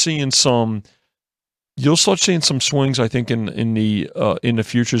start seeing some swings. I think in the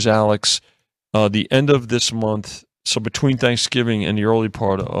futures, Alex. The end of this month, so between Thanksgiving and the early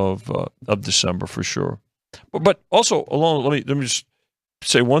part of December for sure. But also, let me just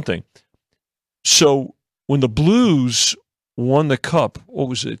say one thing. So when the Blues won the Cup, what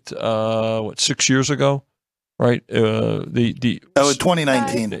was it? 6 years ago, right? That was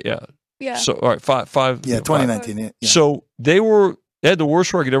 2019. Yeah. So all right, five. Yeah, 2019. Yeah. So they had the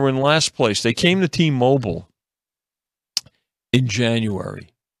worst record. They were in last place. They came to T-Mobile in January.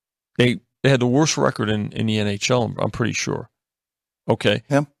 They had the worst record in the NHL, I'm pretty sure. Okay.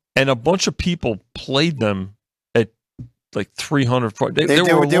 Yeah. And a bunch of people played them at like 300.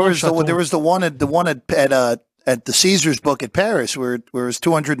 There was the one at the Caesars book at Paris where it was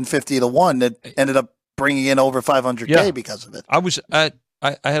 250 to 1 that ended up bringing in over 500K because of it. I was at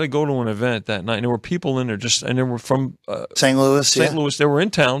I had to go to an event that night, and there were people in there and they were from St. Louis. St. Louis. They were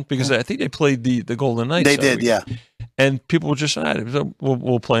in town because I think they played the Golden Knights. They did, yeah. And people were just,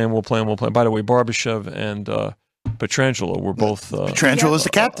 we'll play him. By the way, Barbashev and Pietrangelo were both. Pietrangelo was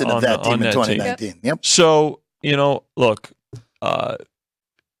the captain of that team in 2019. Yep. So, look,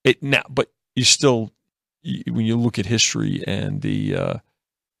 but you still, when you look at history and the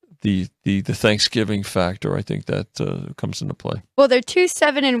Thanksgiving factor, I think that comes into play. Well, they're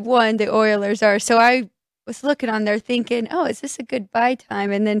 2-7-1. The Oilers are. So I was looking on there thinking, oh, is this a good buy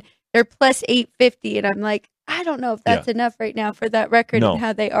time? And then they're plus 850, and I'm like, I don't know if that's enough right now for that record and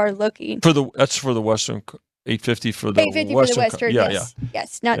how they are looking. That's for the Western 850 for the 850 Western. For the Western.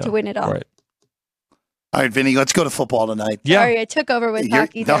 Yes, not to win it all. Right. All right, Vinny, let's go to football tonight. Yeah. Sorry, I took over with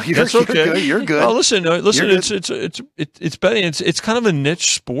hockey. That's okay. You're good. Oh, listen. It's betting. It's kind of a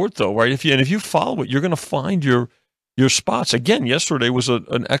niche sport, though, right? If you follow it, you're going to find your spots. Again, yesterday was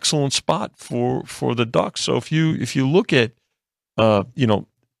an excellent spot for the Ducks. So if you look at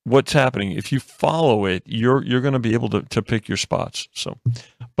what's happening, if you follow it, you're going to be able to pick your spots. So,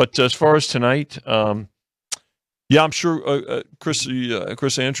 but as far as tonight. Yeah, I'm sure Chris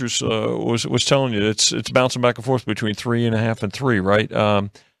Andrews was telling you it's bouncing back and forth between 3.5 and 3, right?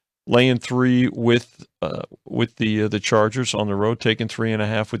 Laying 3 with the Chargers on the road, taking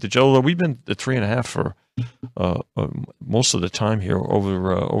 3.5 with the Jets. Although we've been at 3.5 for most of the time here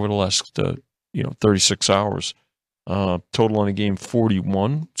over the last 36 hours. Total on the game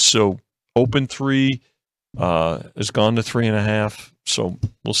 41. So open 3 has gone to 3.5. So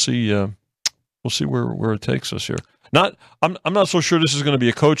we'll see. We'll see where it takes us here. I'm not so sure this is going to be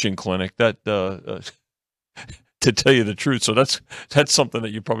a coaching clinic. That to tell you the truth. So that's something that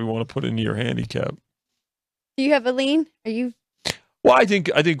you probably want to put into your handicap. Do you have a lean? Are you? Well, I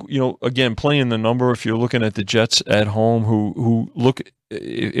think again, playing the number. If you're looking at the Jets at home, who look,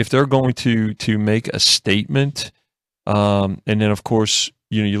 if they're going to make a statement, and then of course.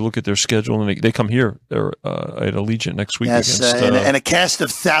 You look at their schedule, and they come here. They're at Allegiant next week. Yes, against, and a cast of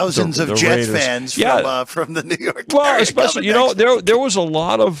thousands of Jets Raiders. fans from the New York. Well, especially there was a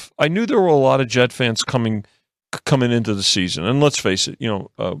lot of. I knew there were a lot of Jet fans coming into the season, and let's face it,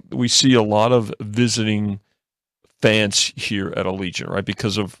 we see a lot of visiting fans here at Allegiant, right?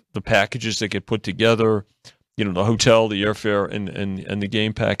 Because of the packages that get put together, the hotel, the airfare, and the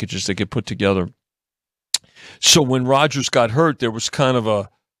game packages that get put together. So when Rodgers got hurt, there was kind of a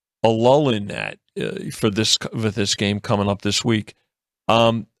lull in that for this game coming up this week.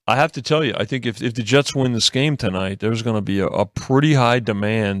 I have to tell you, I think if the Jets win this game tonight, there's going to be a pretty high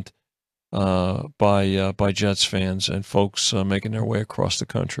demand by Jets fans and folks making their way across the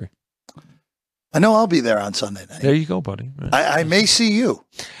country. I know I'll be there on Sunday night. There you go, buddy. I may see you.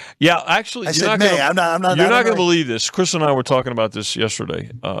 Yeah, actually, I said may. I'm not. You're not going to believe this. Chris and I were talking about this yesterday,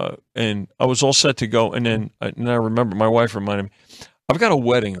 and I was all set to go, and then I remember my wife reminded me, I've got a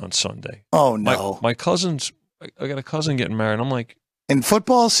wedding on Sunday. Oh no, my cousin's. I got a cousin getting married. I'm like, in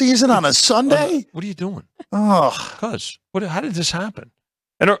football season on a Sunday? What are you doing? Oh, cuz how did this happen?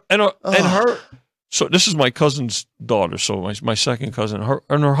 And her. So this is my cousin's daughter. So my second cousin,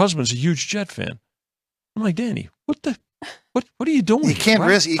 her husband's a huge Jet fan. I'm like, Danny, what are you doing? You can't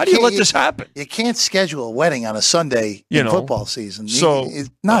risk. How do you let this happen? You can't schedule a wedding on a Sunday in football season. So it's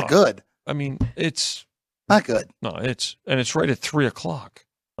not good. I mean, it's not good. No, it's right at 3:00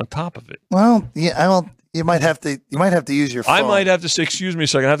 on top of it. Well, yeah, you might have to use your phone. I might have to say, excuse me a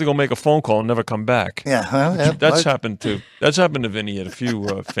second. I have to go make a phone call and never come back. Yeah, that's happened to Vinny at a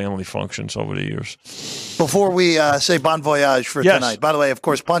few family functions over the years. Before we say bon voyage for tonight, by the way, of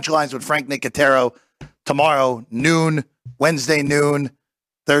course, Punchlines with Frank Nicotero tomorrow noon, Wednesday noon,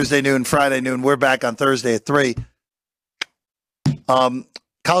 Thursday noon, Friday noon. We're back on Thursday at 3.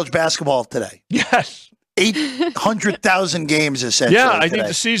 College basketball today. Yes. 800,000 games essentially. Yeah, I think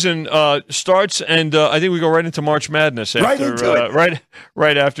the season starts, and I think we go right into March Madness after,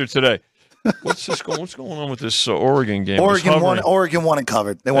 right after today. What's going on with this Oregon game? Oregon won and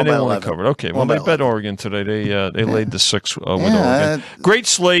covered. They won by 11. Covered. Okay, well, they bet Oregon today. They laid the 6 with Oregon. Great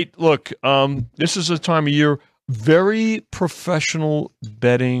slate. Look, this is a time of year very professional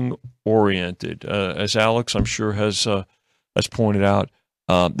betting oriented, as Alex, I'm sure, has pointed out.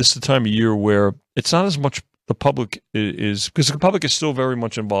 This is the time of year where it's not as much the public is, because the public is still very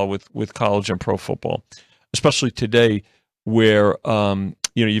much involved with college and pro football, especially today where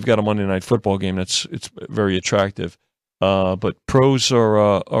you've got a Monday night football game it's very attractive. But pros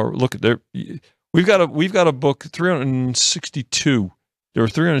are look, we've got a book 362. There are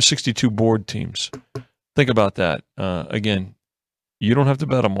 362 board teams. Think about that. Again, you don't have to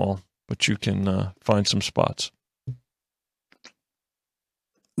bet them all, but you can find some spots.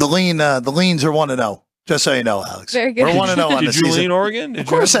 The leans are 1-0. Just so you know, Alex. Very good. We're 1-0 on the Did you season. lean Oregon? Of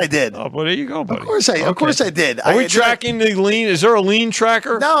course I did. Oh, well, there you go, buddy. Of course I did. Are we tracking the lean? Is there a lean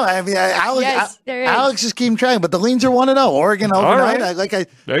tracker? No, I mean, Yes, there is. Alex is keeping track, but the leans are 1-0. Oregon overnight.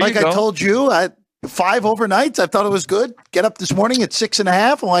 right. I told you, 5 overnights. I thought it was good. Get up this morning at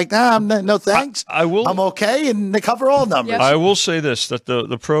 6.5. I'm like, no thanks. I will. I'm okay, and they cover all numbers. Yep. I will say this: that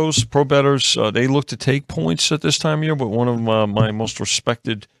the pro bettors, they look to take points at this time of year. But one of my most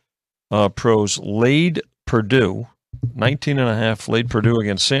respected pros laid Purdue 19.5. Laid Purdue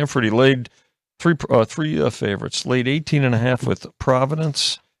against Samford. He laid three favorites. Laid 18.5 with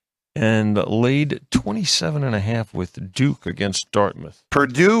Providence, and laid 27.5 with Duke against Dartmouth.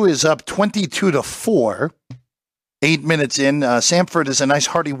 Purdue is up 22-4. 8 minutes in. Samford is a nice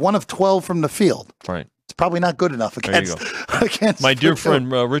hearty 1 of 12 from the field. Right. It's probably not good enough against My dear Purdue. friend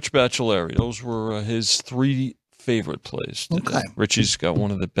Rich Baccelleri. Those were his 3 favorite plays today. Okay. Richie's got one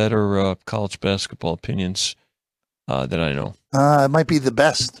of the better college basketball opinions that I know. It might be the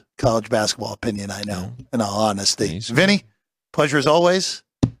best college basketball opinion I know, in all honesty. Vinny, pleasure as always.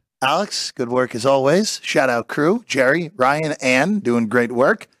 Alex, good work as always. Shout out crew. Jerry, Ryan, Ann, doing great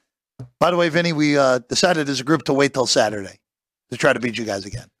work. By the way, Vinny, we decided as a group to wait till Saturday to try to beat you guys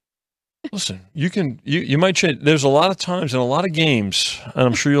again. Listen, you might change. There's a lot of times and a lot of games, and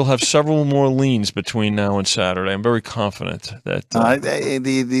I'm sure you'll have several more leans between now and Saturday. I'm very confident that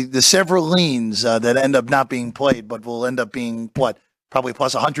the several leans that end up not being played, but will end up being probably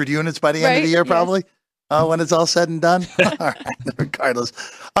plus 100 units by the end of the year, probably when it's all said and done. All right, regardless.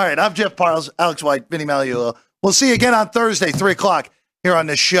 All right, I'm Jeff Parles, Alex White, Vinny Magliulo. We'll see you again on Thursday, 3:00 here on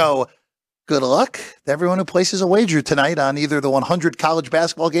this show. Good luck to everyone who places a wager tonight on either the 100 college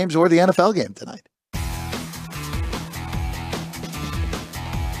basketball games or the NFL game tonight.